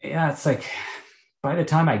it's like, by the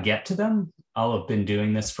time I get to them, I'll have been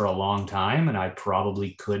doing this for a long time and I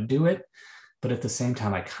probably could do it. But at the same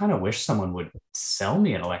time, I kind of wish someone would sell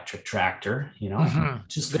me an electric tractor,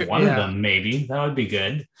 just one of them, maybe. That would be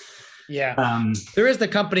good. Yeah. There is the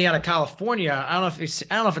company out of California. I don't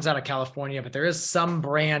know if it's out of California, but there is some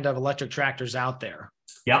brand of electric tractors out there.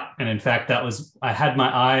 Yeah. And in fact, I had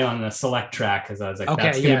my eye on the Select Track because I was like,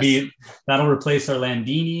 that'll replace our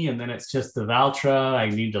Landini. And then it's just the Valtra. I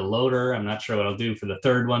need the loader. I'm not sure what I'll do for the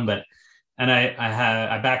third one, and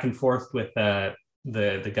I back and forth with the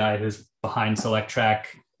guy who's behind Select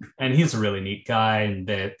Track, and he's a really neat guy. And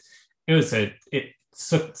it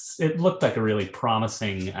looked like a really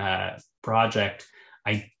promising project.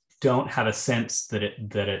 I don't have a sense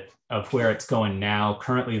of where it's going now.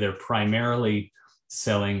 Currently, they're primarily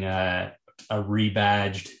selling a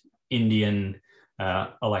rebadged Indian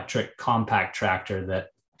electric compact tractor that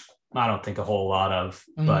I don't think a whole lot of,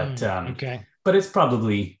 but it's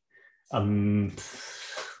probably a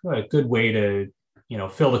good way to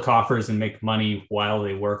fill the coffers and make money while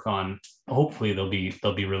they work on. Hopefully they'll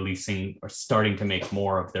be releasing or starting to make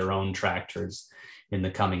more of their own tractors in the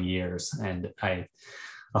coming years. And I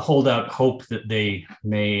hold out hope that they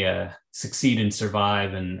may succeed and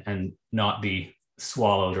survive and not be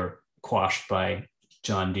swallowed or quashed by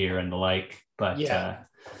John Deere and the like. But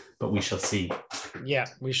we shall see. Yeah,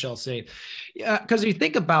 we shall see. Yeah, because you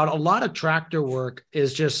think about a lot of tractor work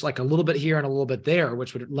is just like a little bit here and a little bit there,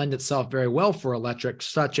 which would lend itself very well for electric,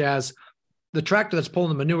 such as the tractor that's pulling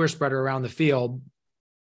the manure spreader around the field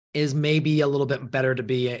is maybe a little bit better to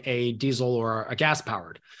be a diesel or a gas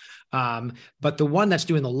powered. But the one that's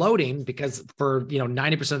doing the loading, because for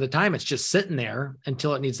 90% of the time it's just sitting there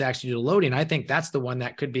until it needs to actually do the loading, I think that's the one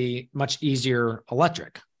that could be much easier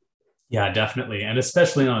electric. Yeah, definitely. And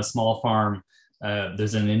especially on a small farm,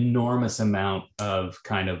 there's an enormous amount of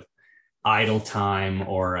kind of idle time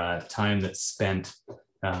or time that's spent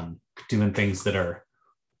doing things that are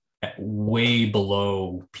way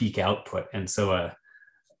below peak output. And so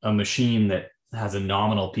a machine that has a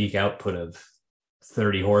nominal peak output of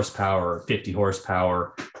 30 horsepower or 50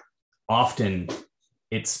 horsepower, often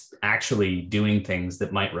it's actually doing things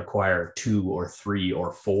that might require 2 or 3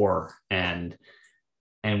 or 4. And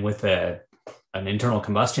with an internal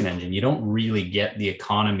combustion engine, you don't really get the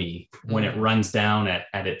economy when it runs down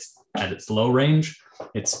at its low range.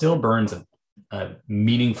 It still burns a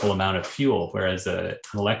meaningful amount of fuel, whereas an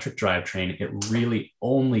electric drivetrain, it really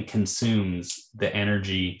only consumes the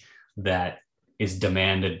energy that is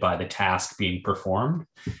demanded by the task being performed.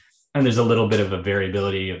 And there's a little bit of a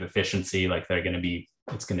variability of efficiency, like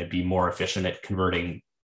it's going to be more efficient at converting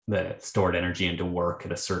the stored energy into work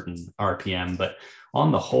at a certain RPM. But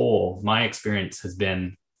on the whole, my experience has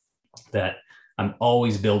been that I'm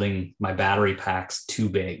always building my battery packs too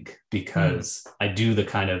big, because I do the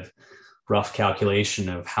kind of rough calculation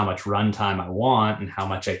of how much runtime I want and how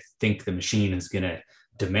much I think the machine is going to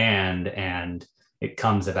demand. And it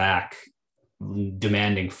comes back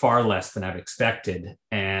demanding far less than I've expected.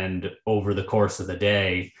 And over the course of the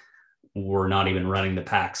day, we're not even running the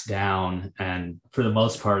packs down. And for the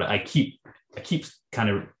most part, I keep kind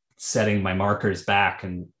of setting my markers back,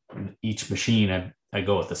 and each machine I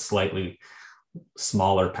go with a slightly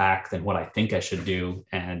smaller pack than what I think I should do.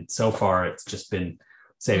 And so far it's just been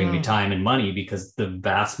saving me time and money, because the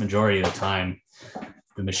vast majority of the time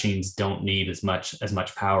the machines don't need as much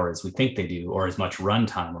power as we think they do, or as much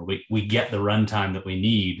runtime, or we get the runtime that we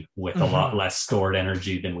need with a lot less stored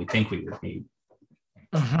energy than we think we would need.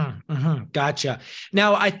 Gotcha.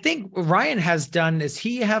 Now, I think Ryan does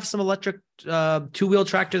he have some electric two-wheel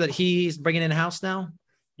tractor that he's bringing in-house now?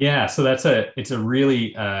 Yeah, so it's a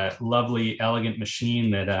really lovely, elegant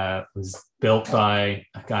machine that was built by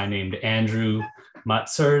a guy named Andrew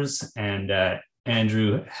Mutzers, and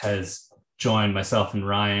Andrew has joined myself and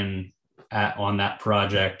Ryan on that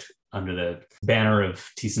project under the banner of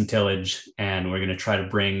Thyssen Tillage, and we're going to try to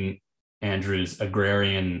bring Andrew's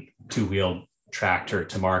agrarian two-wheel tractor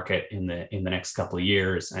to market in the next couple of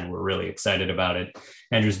years, and we're really excited about it.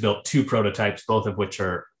 Andrew's built 2 prototypes, both of which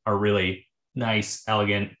are really nice,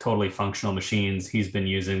 elegant, totally functional machines. He's been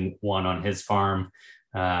using one on his farm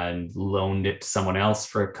and loaned it to someone else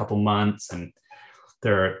for a couple months, and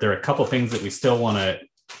there are a couple things that we still want to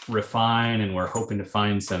refine, and we're hoping to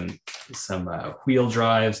find some wheel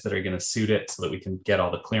drives that are going to suit it so that we can get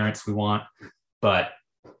all the clearance we want. But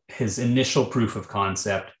his initial proof of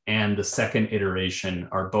concept and the second iteration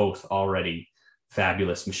are both already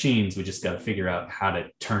fabulous machines. We just got to figure out how to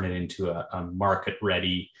turn it into a market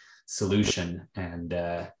ready solution, and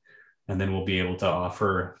then we'll be able to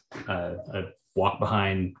offer a walk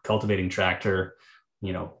behind cultivating tractor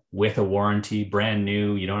with a warranty, brand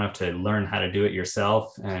new. You don't have to learn how to do it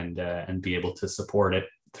yourself, and be able to support it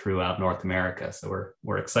throughout North America. So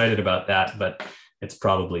we're excited about that, but it's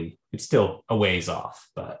still a ways off,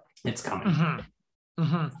 but it's coming. Mm-hmm.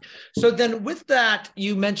 Mm-hmm. So then with that,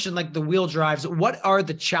 you mentioned like the wheel drives. What are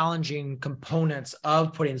the challenging components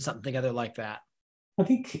of putting something together like that? I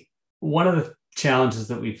think one of the challenges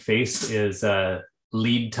that we face is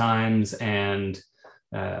lead times and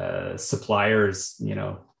suppliers,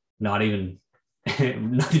 not even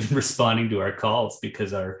responding to our calls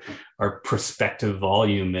because our prospective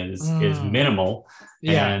volume is minimal.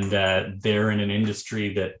 Yeah. And they're in an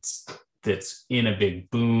industry that's in a big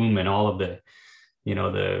boom, and all of the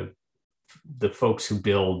folks who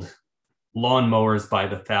build lawnmowers by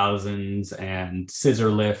the thousands and scissor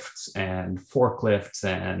lifts and forklifts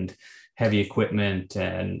and heavy equipment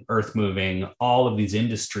and earth moving, all of these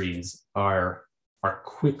industries are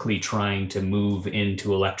quickly trying to move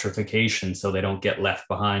into electrification so they don't get left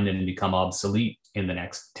behind and become obsolete in the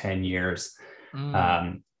next 10 years.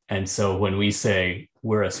 And so when we say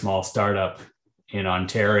we're a small startup in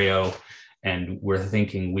Ontario and we're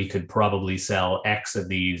thinking we could probably sell X of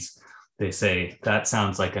these, they say, that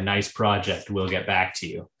sounds like a nice project. We'll get back to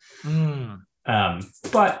you.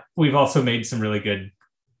 But we've also made some really good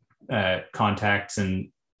contacts, and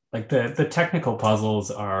like the technical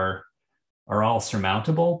puzzles are all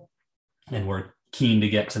surmountable, and we're keen to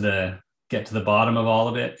get to the bottom of all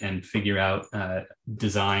of it and figure out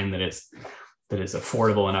design that is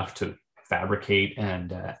affordable enough to fabricate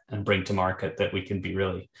and bring to market, that we can be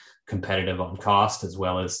really competitive on cost, as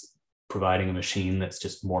well as providing a machine that's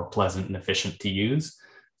just more pleasant and efficient to use.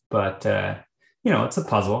 But it's a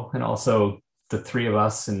puzzle, and also the three of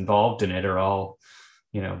us involved in it are all,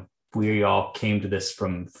 we all came to this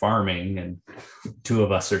from farming, and two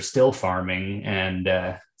of us are still farming.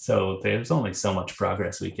 And so there's only so much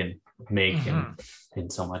progress we can make in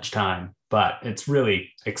so much time, but it's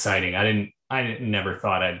really exciting. I never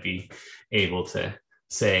thought I'd be able to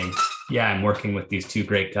say, yeah, I'm working with these two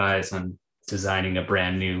great guys on designing a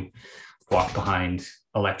brand new walk behind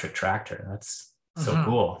electric tractor. That's so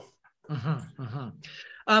cool.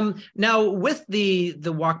 Now with the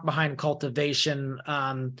walk behind cultivation,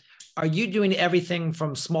 are you doing everything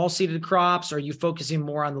from small seeded crops, or are you focusing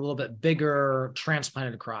more on the little bit bigger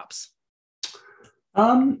transplanted crops?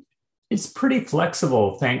 It's pretty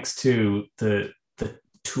flexible thanks to the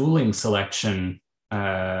tooling selection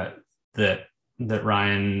that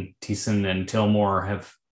Ryan Thiessen and Tillmore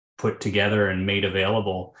have put together and made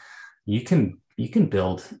available. You can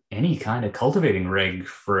build any kind of cultivating rig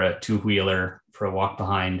for a two-wheeler, for a walk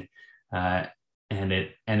behind, and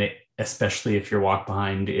it especially if your walk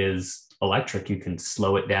behind is electric, you can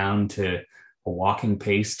slow it down to a walking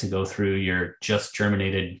pace to go through your just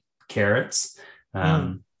germinated carrots,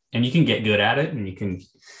 and you can get good at it, and you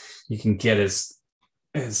can get as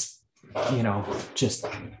just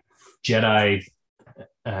Jedi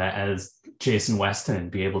as Jason Weston and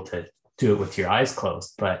be able to do it with your eyes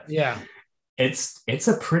closed. But yeah, it's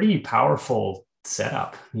a pretty powerful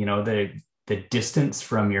setup. The distance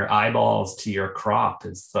from your eyeballs to your crop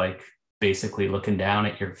is like basically looking down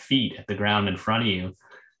at your feet at the ground in front of you,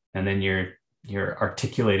 and then you're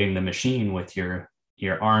articulating the machine with your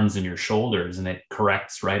arms and your shoulders, and it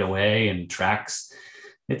corrects right away and tracks.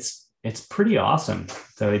 It's pretty awesome.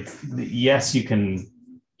 So yes, you can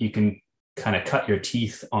kind of cut your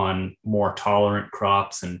teeth on more tolerant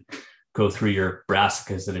crops and go through your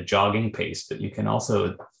brassicas at a jogging pace, but you can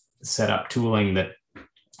also set up tooling that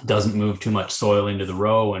doesn't move too much soil into the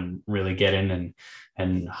row and really get in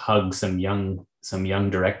and hug some young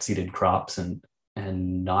direct seeded crops and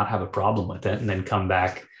not have a problem with it, and then come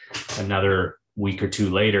back another week or two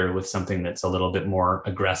later with something that's a little bit more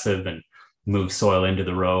aggressive and moves soil into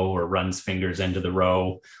the row or runs fingers into the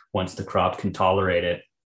row once the crop can tolerate it.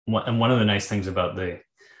 And one of the nice things about the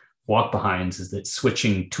walk behinds is that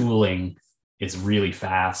switching tooling is really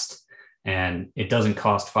fast, and it doesn't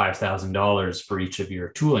cost $5,000 for each of your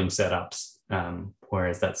tooling setups.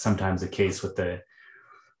 Whereas that's sometimes the case with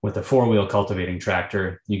a four-wheel cultivating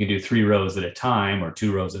tractor. You can do 3 rows at a time or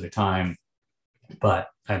 2 rows at a time, but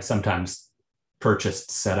I've sometimes purchased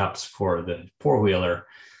setups for the four-wheeler,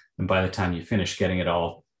 and by the time you finish getting it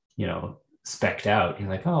all, spec'd out, you're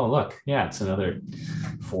like, oh, look, yeah, it's another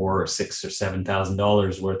 $4,000 or $6,000 or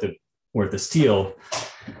 $7,000 worth of steel.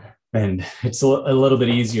 And it's a little bit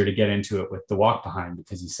easier to get into it with the walk behind,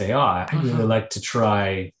 because you say, oh, I'd really like to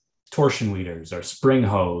try torsion weeders or spring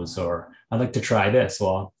hose, or I'd like to try this.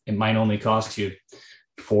 Well, it might only cost you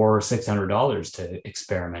 $400 or $600 to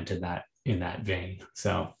experiment in that vein.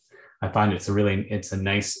 So I find it's a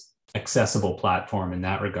nice accessible platform in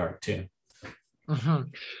that regard too. Mm-hmm.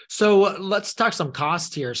 So let's talk some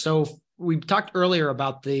cost here. So we talked earlier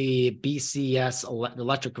about the BCS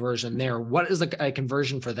electric version there. What is a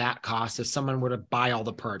conversion for that cost if someone were to buy all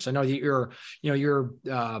the parts? I know that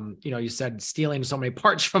you said stealing so many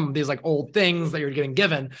parts from these like old things that you're getting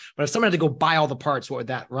given, but if someone had to go buy all the parts, what would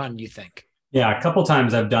that run, you think? Yeah, a couple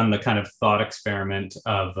times I've done the kind of thought experiment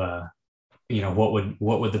of, what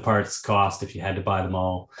would the parts cost if you had to buy them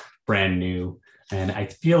all brand new? And I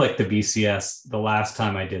feel like the BCS, the last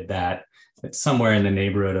time I did that, it's somewhere in the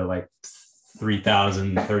neighborhood of like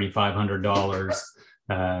 $3,000,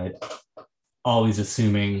 $3,500. Always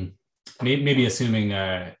assuming, maybe assuming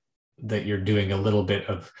that you're doing a little bit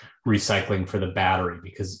of recycling for the battery,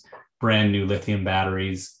 because brand new lithium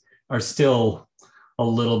batteries are still a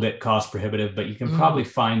little bit cost prohibitive, but you can probably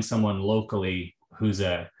find someone locally who's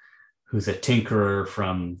a tinkerer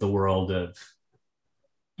from the world of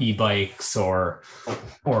e-bikes or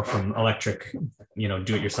from electric,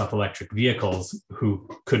 do-it-yourself electric vehicles, who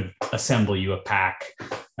could assemble you a pack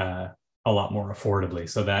a lot more affordably.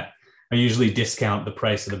 So that I usually discount the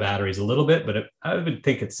price of the batteries a little bit, but I would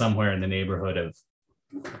think it's somewhere in the neighborhood of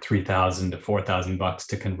 $3,000 to $4,000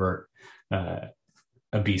 to convert a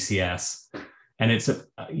BCS. And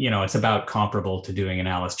it's about comparable to doing an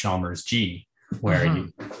Allis-Chalmers G, where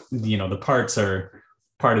the parts are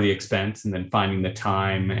part of the expense, and then finding the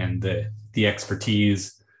time and the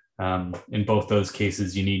expertise. In both those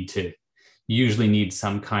cases, you usually need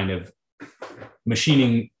some kind of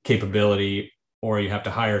machining capability, or you have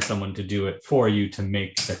to hire someone to do it for you to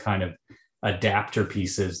make the kind of adapter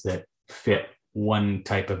pieces that fit one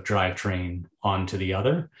type of drivetrain onto the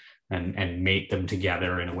other, and mate them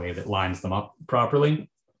together in a way that lines them up properly.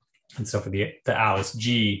 And so for the Alice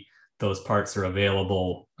G, those parts are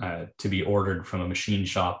available to be ordered from a machine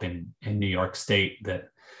shop in New York State that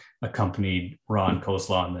accompanied Ron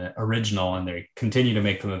Coleslaw on the original, and they continue to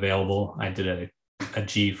make them available. I did a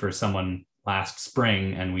G for someone last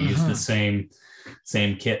spring, and we used the same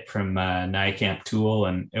kit from Nykamp Tool,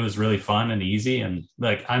 and it was really fun and easy. And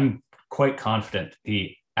like, I'm quite confident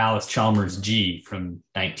the Allis-Chalmers G from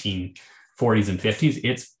 1940s and 50s,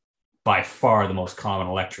 it's by far the most common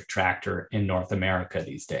electric tractor in North America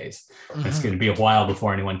these days. It's going to be a while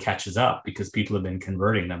before anyone catches up, because people have been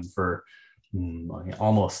converting them for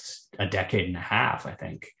almost a decade and a half, I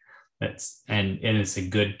think. And it's a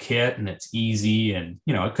good kit, and it's easy, and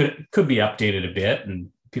it could be updated a bit, and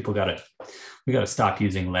we got to stop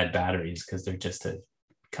using lead batteries, because they're just a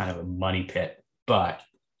kind of a money pit. But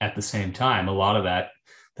at the same time, a lot of that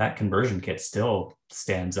conversion kit still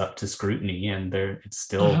stands up to scrutiny, and it's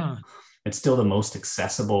still the most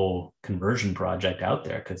accessible conversion project out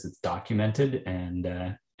there, because it's documented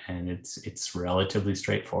and it's relatively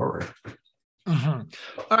straightforward. All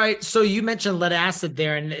right. So you mentioned lead acid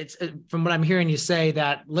there, and it's, from what I'm hearing you say,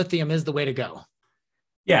 that lithium is the way to go.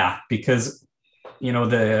 Yeah, because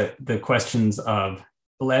the questions of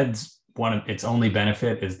lead's one of its only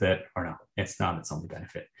benefit is that, or no, it's not its only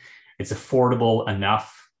benefit. It's affordable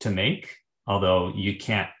enough to make, although you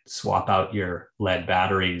can't swap out your lead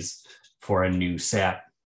batteries for a new set,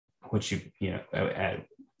 which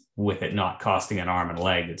with it not costing an arm and a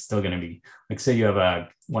leg, it's still going to be like, say you have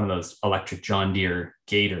one of those electric John Deere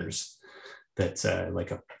Gators that's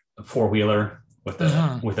like a four-wheeler with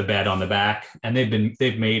a bed on the back, and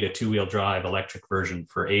they've made a two-wheel drive electric version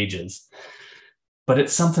for ages, but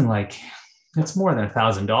it's something like, it's more than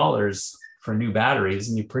 $1,000 for new batteries,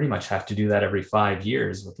 and you pretty much have to do that every 5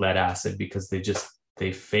 years with lead acid, because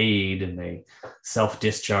they fade and they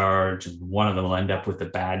self-discharge, and one of them will end up with a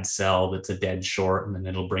bad cell that's a dead short, and then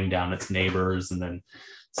it'll bring down its neighbors, and then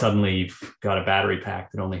suddenly you've got a battery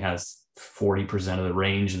pack that only has 40% of the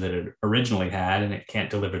range that it originally had, and it can't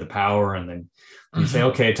deliver the power. And then you say,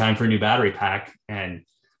 okay, time for a new battery pack, and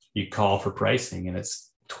you call for pricing, and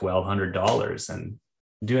it's $1,200, and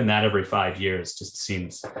doing that every 5 years just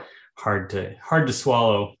seems hard to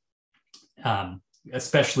swallow,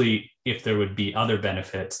 especially if there would be other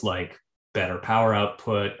benefits like better power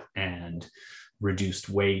output and reduced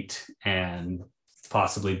weight, and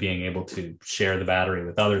possibly being able to share the battery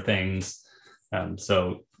with other things.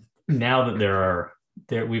 So now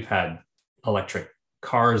that we've had electric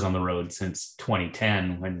cars on the road since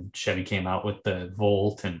 2010, when Chevy came out with the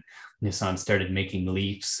Volt and Nissan started making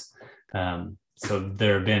Leafs. So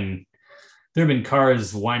there have been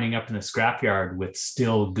cars winding up in the scrapyard with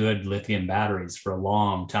still good lithium batteries for a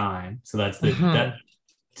long time. So that's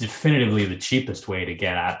definitively the cheapest way to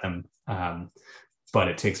get at them. But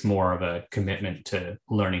it takes more of a commitment to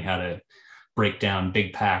learning how to break down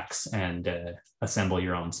big packs and assemble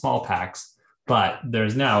your own small packs. but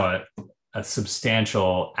there's now a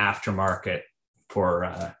substantial aftermarket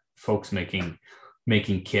for folks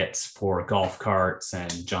making kits for golf carts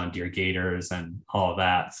and John Deere Gators and all of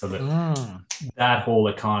that. So that whole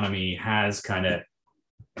economy has kind of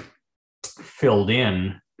filled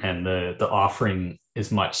in, and the offering is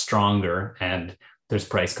much stronger, and there's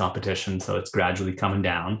price competition, so it's gradually coming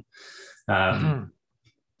down.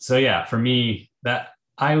 So yeah, for me, that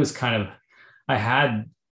I had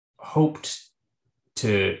hoped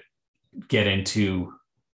to get into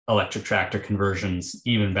electric tractor conversions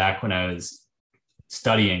even back when I was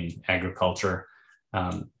studying agriculture.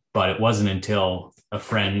 But it wasn't until a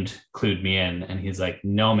friend clued me in, and he's like,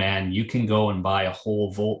 no, man, you can go and buy a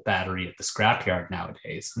whole volt battery at the scrapyard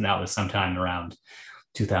nowadays. And that was sometime around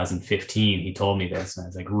 2015. He told me this, and I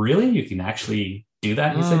was like, really? You can actually do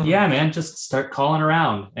that? And he said, yeah, man, just start calling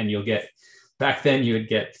around, and you'll get, back then you would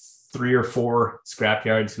get 3 or 4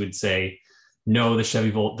 scrapyards who would say, no, the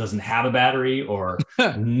Chevy Volt doesn't have a battery, or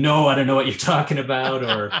no, I don't know what you're talking about,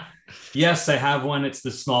 or yes, I have one, it's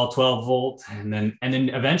the small 12 volt. And then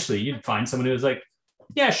eventually you'd find someone who was like,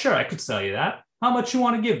 yeah, sure, I could sell you that. How much you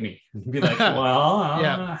want to give me? And be like, well,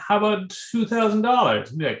 how about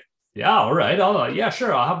 $2,000? Be like, yeah, all right. Yeah,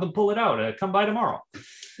 sure. I'll have them pull it out. Come by tomorrow.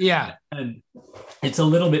 Yeah. And it's a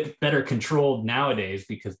little bit better controlled nowadays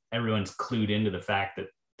because everyone's clued into the fact that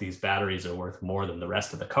these batteries are worth more than the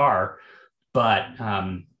rest of the car. But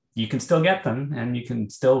you can still get them, and you can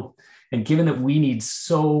still, and given that we need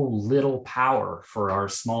so little power for our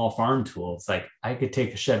small farm tools, like I could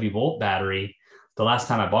take a Chevy Volt battery. The last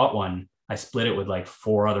time I bought one, I split it with like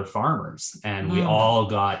 4 other farmers, and we all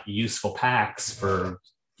got useful packs for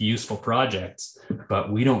useful projects,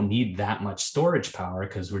 but we don't need that much storage power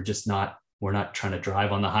because we're not trying to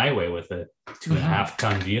drive on the highway with a 2.5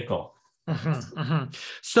 ton vehicle.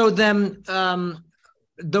 So then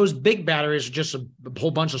those big batteries are just a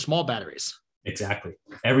whole bunch of small batteries. Exactly.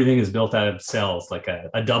 Everything is built out of cells. Like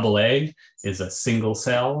a AA is a single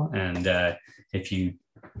cell. And if you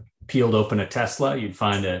peeled open a Tesla, you'd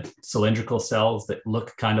find cylindrical cells that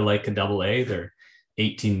look kind of like a AA. They're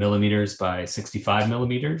 18 millimeters by 65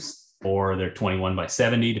 millimeters, or they're 21 by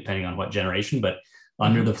 70, depending on what generation. But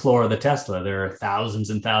under the floor of the Tesla, there are thousands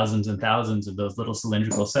and thousands and thousands of those little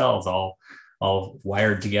cylindrical cells, all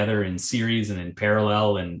wired together in series and in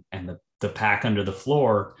parallel. And the pack under the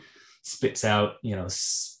floor spits out,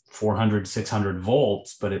 400, 600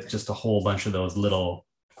 volts, but it's just a whole bunch of those little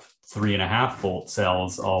 3.5 volt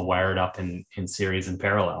cells all wired up in series and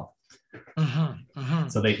parallel.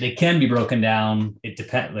 So they can be broken down. It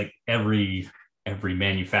depends, like every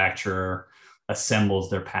manufacturer assembles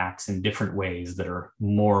their packs in different ways that are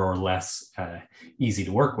more or less easy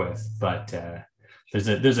to work with. But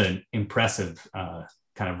there's an impressive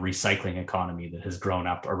kind of recycling economy that has grown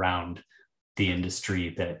up around the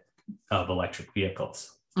industry of electric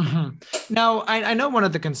vehicles. Now, I know one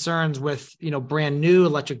of the concerns with, brand new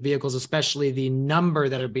electric vehicles, especially the number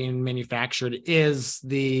that are being manufactured, is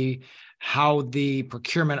how the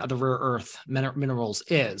procurement of the rare earth minerals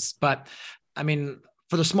is. But I mean,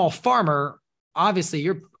 for the small farmer, obviously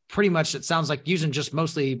you're pretty much, it sounds like, using just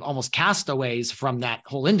mostly almost castaways from that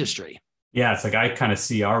whole industry. Yeah, it's like I kind of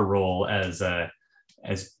see our role as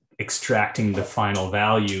extracting the final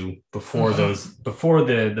value before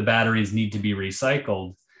the batteries need to be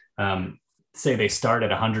recycled. Say they start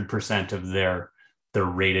at 100% of their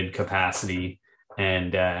rated capacity,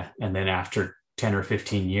 and then after 10 or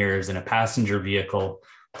 15 years in a passenger vehicle,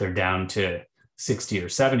 they're down to 60 or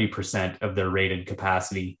 70% of their rated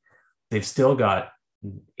capacity. They've still got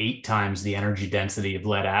 8 times the energy density of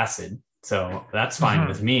lead acid. So that's fine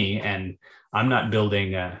with me. And I'm not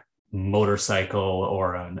building a motorcycle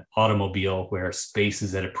or an automobile where space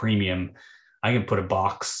is at a premium. I can put a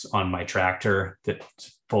box on my tractor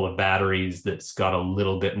that's full of batteries that's got a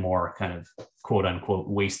little bit more kind of quote unquote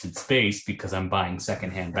wasted space because I'm buying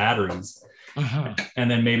secondhand batteries.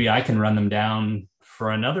 And then maybe I can run them down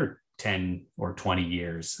for another 10 or 20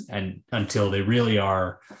 years, and until they really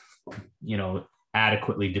are,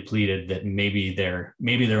 adequately depleted, that maybe they're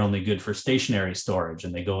only good for stationary storage,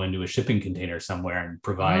 and they go into a shipping container somewhere and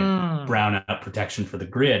provide brownout protection for the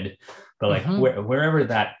grid. But like wherever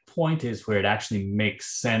that point is where it actually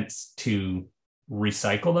makes sense to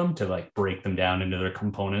recycle them, to like break them down into their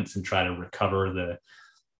components and try to recover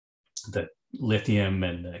the lithium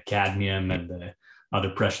and the cadmium and the other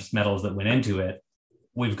precious metals that went into it,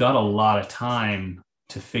 we've got a lot of time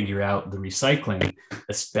to figure out the recycling,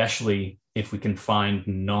 especially if we can find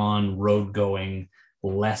non-road going,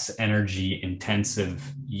 less energy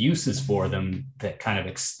intensive uses for them that kind of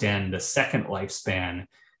extend the second lifespan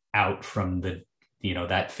out from the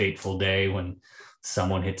that fateful day when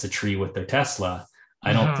someone hits a tree with their Tesla.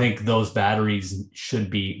 I don't think those batteries should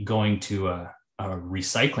be going to a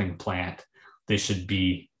recycling plant. They should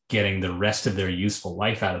be getting the rest of their useful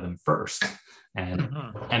life out of them first. And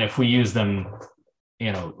if we use them,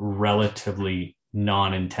 relatively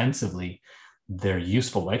non-intensively, their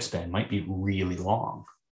useful lifespan might be really long.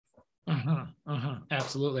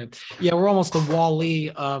 Absolutely. Yeah, we're almost the Wall-E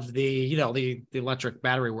of the electric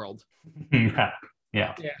battery world.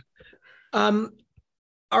 Yeah.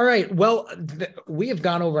 All right. Well, we have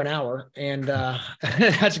gone over an hour, and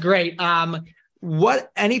that's great.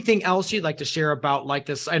 Anything else you'd like to share about like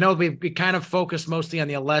this? I know we kind of focused mostly on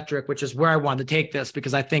the electric, which is where I wanted to take this,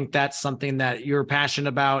 because I think that's something that you're passionate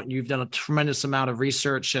about. And you've done a tremendous amount of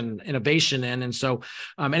research and innovation in. And so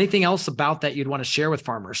anything else about that you'd want to share with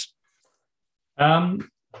farmers?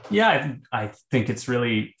 Yeah, I think it's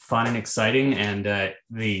really fun and exciting. And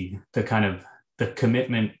the kind of the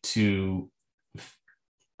commitment to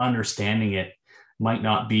understanding it might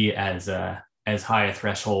not be as high a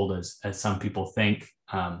threshold as some people think.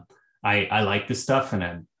 I like this stuff and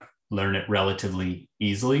I learn it relatively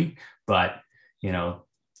easily, but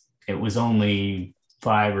it was only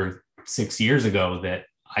 5 or 6 years ago that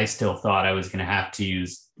I still thought I was going to have to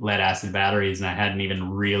use lead acid batteries, and I hadn't even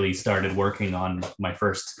really started working on my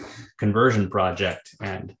first conversion project.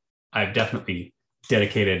 And I've definitely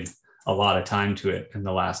dedicated a lot of time to it in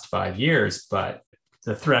the last 5 years, but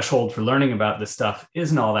the threshold for learning about this stuff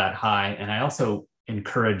isn't all that high. And I also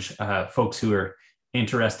encourage folks who are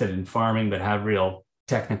interested in farming but have real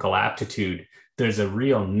technical aptitude. There's a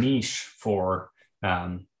real niche for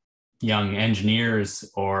young engineers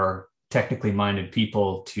or technically minded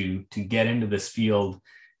people to get into this field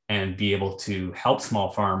and be able to help small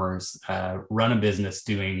farmers run a business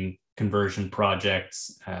doing conversion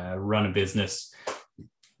projects, run a business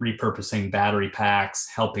repurposing battery packs,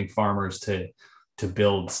 helping farmers to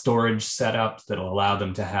build storage setups that'll allow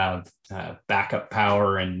them to have backup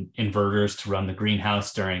power and inverters to run the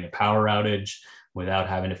greenhouse during a power outage without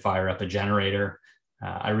having to fire up a generator.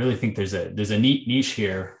 I really think there's a neat niche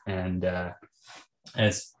here, and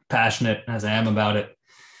as passionate as I am about it,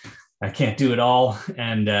 I can't do it all,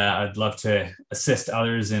 and I'd love to assist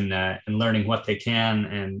others in learning what they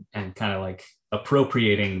can and kind of like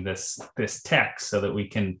appropriating this tech so that we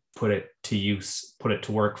can put it to use, put it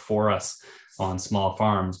to work for us on small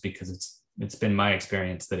farms, because it's been my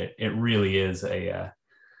experience that it really is a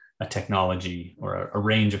technology or a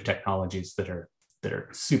range of technologies that are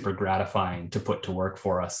super gratifying to put to work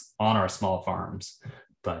for us on our small farms.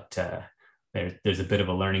 But there's a bit of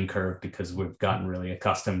a learning curve because we've gotten really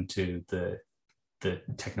accustomed to the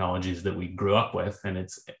technologies that we grew up with, and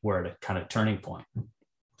we're at a kind of turning point.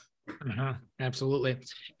 Absolutely.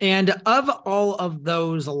 And of all of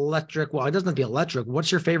those electric, well, it doesn't have to be electric,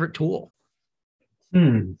 what's your favorite tool?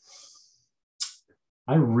 I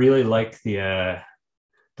really like the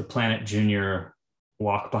Planet Junior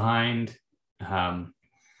walk behind.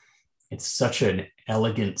 It's such an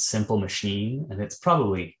elegant, simple machine, and it's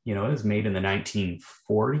probably, it was made in the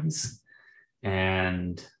 1940s.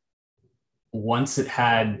 And once it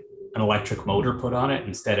had an electric motor put on it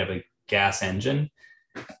instead of a gas engine,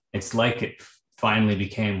 it's like it finally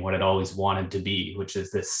became what it always wanted to be, which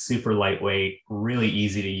is this super lightweight, really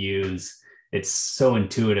easy to use. It's so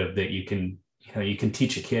intuitive that you can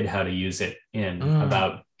teach a kid how to use it in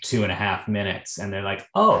about 2.5 minutes. And they're like,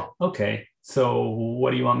 oh, okay. So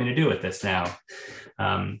what do you want me to do with this now?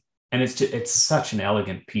 And it's such an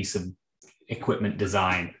elegant piece of equipment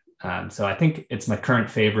design. So I think it's my current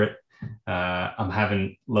favorite. I'm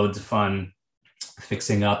having loads of fun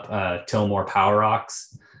fixing up Tillmore Power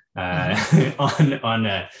Rocks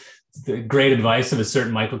on the great advice of a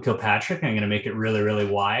certain Michael Kilpatrick. I'm going to make it really, really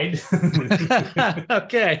wide.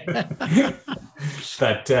 Okay.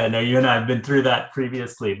 But no, you and I have been through that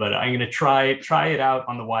previously, but I'm going to try it out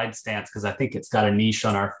on the wide stance because I think it's got a niche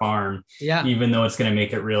on our farm. Yeah. Even though it's going to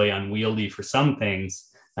make it really unwieldy for some things,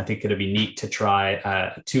 I think it'll be neat to try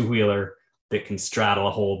a two-wheeler that can straddle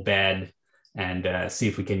a whole bed and see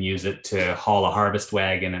if we can use it to haul a harvest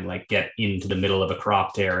wagon and like get into the middle of a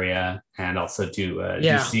cropped area, and also do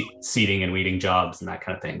seeding and weeding jobs and that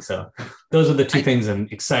kind of thing. So those are the two things I'm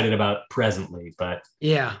excited about presently. But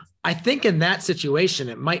yeah, I think in that situation,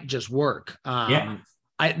 it might just work. I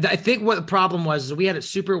think what the problem was is we had it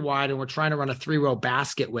super wide and we're trying to run a 3-row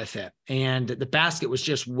basket with it. And the basket was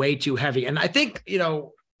just way too heavy. And I think,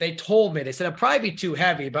 they told me, they said it'd probably be too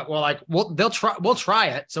heavy, but we'll try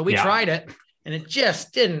it. So we tried it and it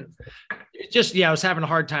just didn't, I was having a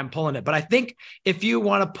hard time pulling it. But I think if you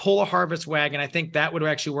want to pull a harvest wagon, I think that would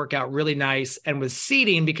actually work out really nice. And with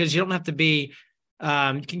seeding, because you don't have to be,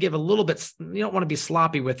 You can give a little bit, you don't want to be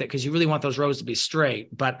sloppy with it because you really want those rows to be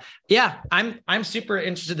straight. But yeah, I'm super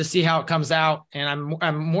interested to see how it comes out. And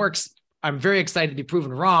I'm very excited to be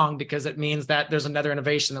proven wrong because it means that there's another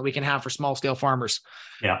innovation that we can have for small scale farmers.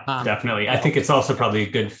 Yeah, definitely. I think it's also probably a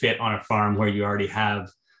good fit on a farm where you already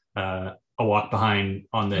have a walk behind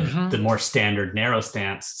on the more standard narrow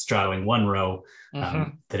stance straddling one row,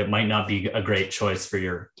 that it might not be a great choice for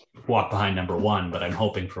your walk behind number one, but I'm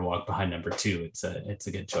hoping for walk behind number two. It's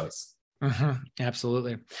a good choice.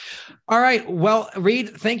 Absolutely. All right. Well,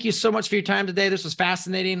 Reid, thank you so much for your time today. This was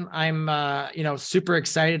fascinating. I'm, super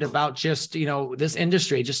excited about just, this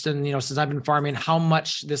industry, just in, since I've been farming, how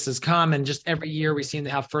much this has come, and just every year we seem to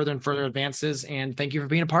have further and further advances. And thank you for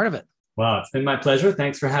being a part of it. Well, it's been my pleasure.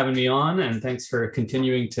 Thanks for having me on, and thanks for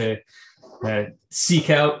continuing to seek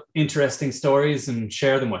out interesting stories and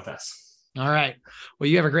share them with us. All right. Well,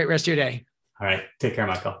 you have a great rest of your day. All right. Take care,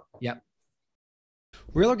 Michael. Yep.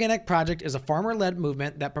 Real Organic Project is a farmer-led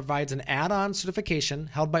movement that provides an add-on certification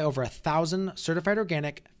held by over 1,000 certified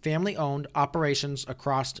organic, family-owned operations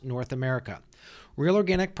across North America. Real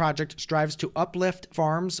Organic Project strives to uplift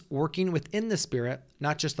farms working within the spirit,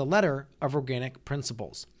 not just the letter, of organic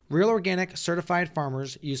principles. Real Organic certified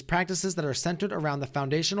farmers use practices that are centered around the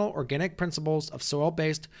foundational organic principles of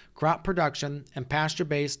soil-based crop production and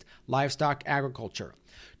pasture-based livestock agriculture.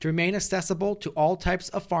 To remain accessible to all types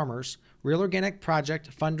of farmers, Real Organic Project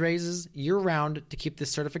fundraises year-round to keep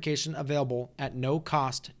this certification available at no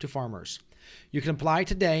cost to farmers. You can apply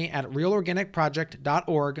today at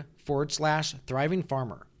realorganicproject.org/thriving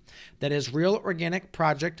farmer. That is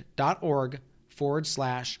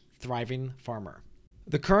realorganicproject.org/thriving farmer.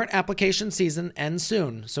 The current application season ends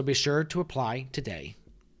soon, so be sure to apply today.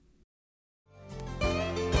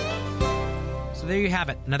 So there you have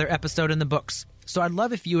it, another episode in the books. So I'd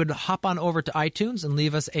love if you would hop on over to iTunes and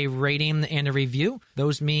leave us a rating and a review.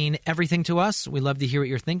 Those mean everything to us. We love to hear what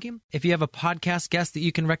you're thinking. If you have a podcast guest that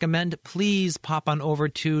you can recommend, please pop on over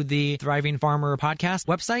to the Thriving Farmer podcast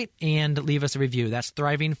website and leave us a review. That's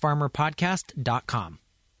thrivingfarmerpodcast.com.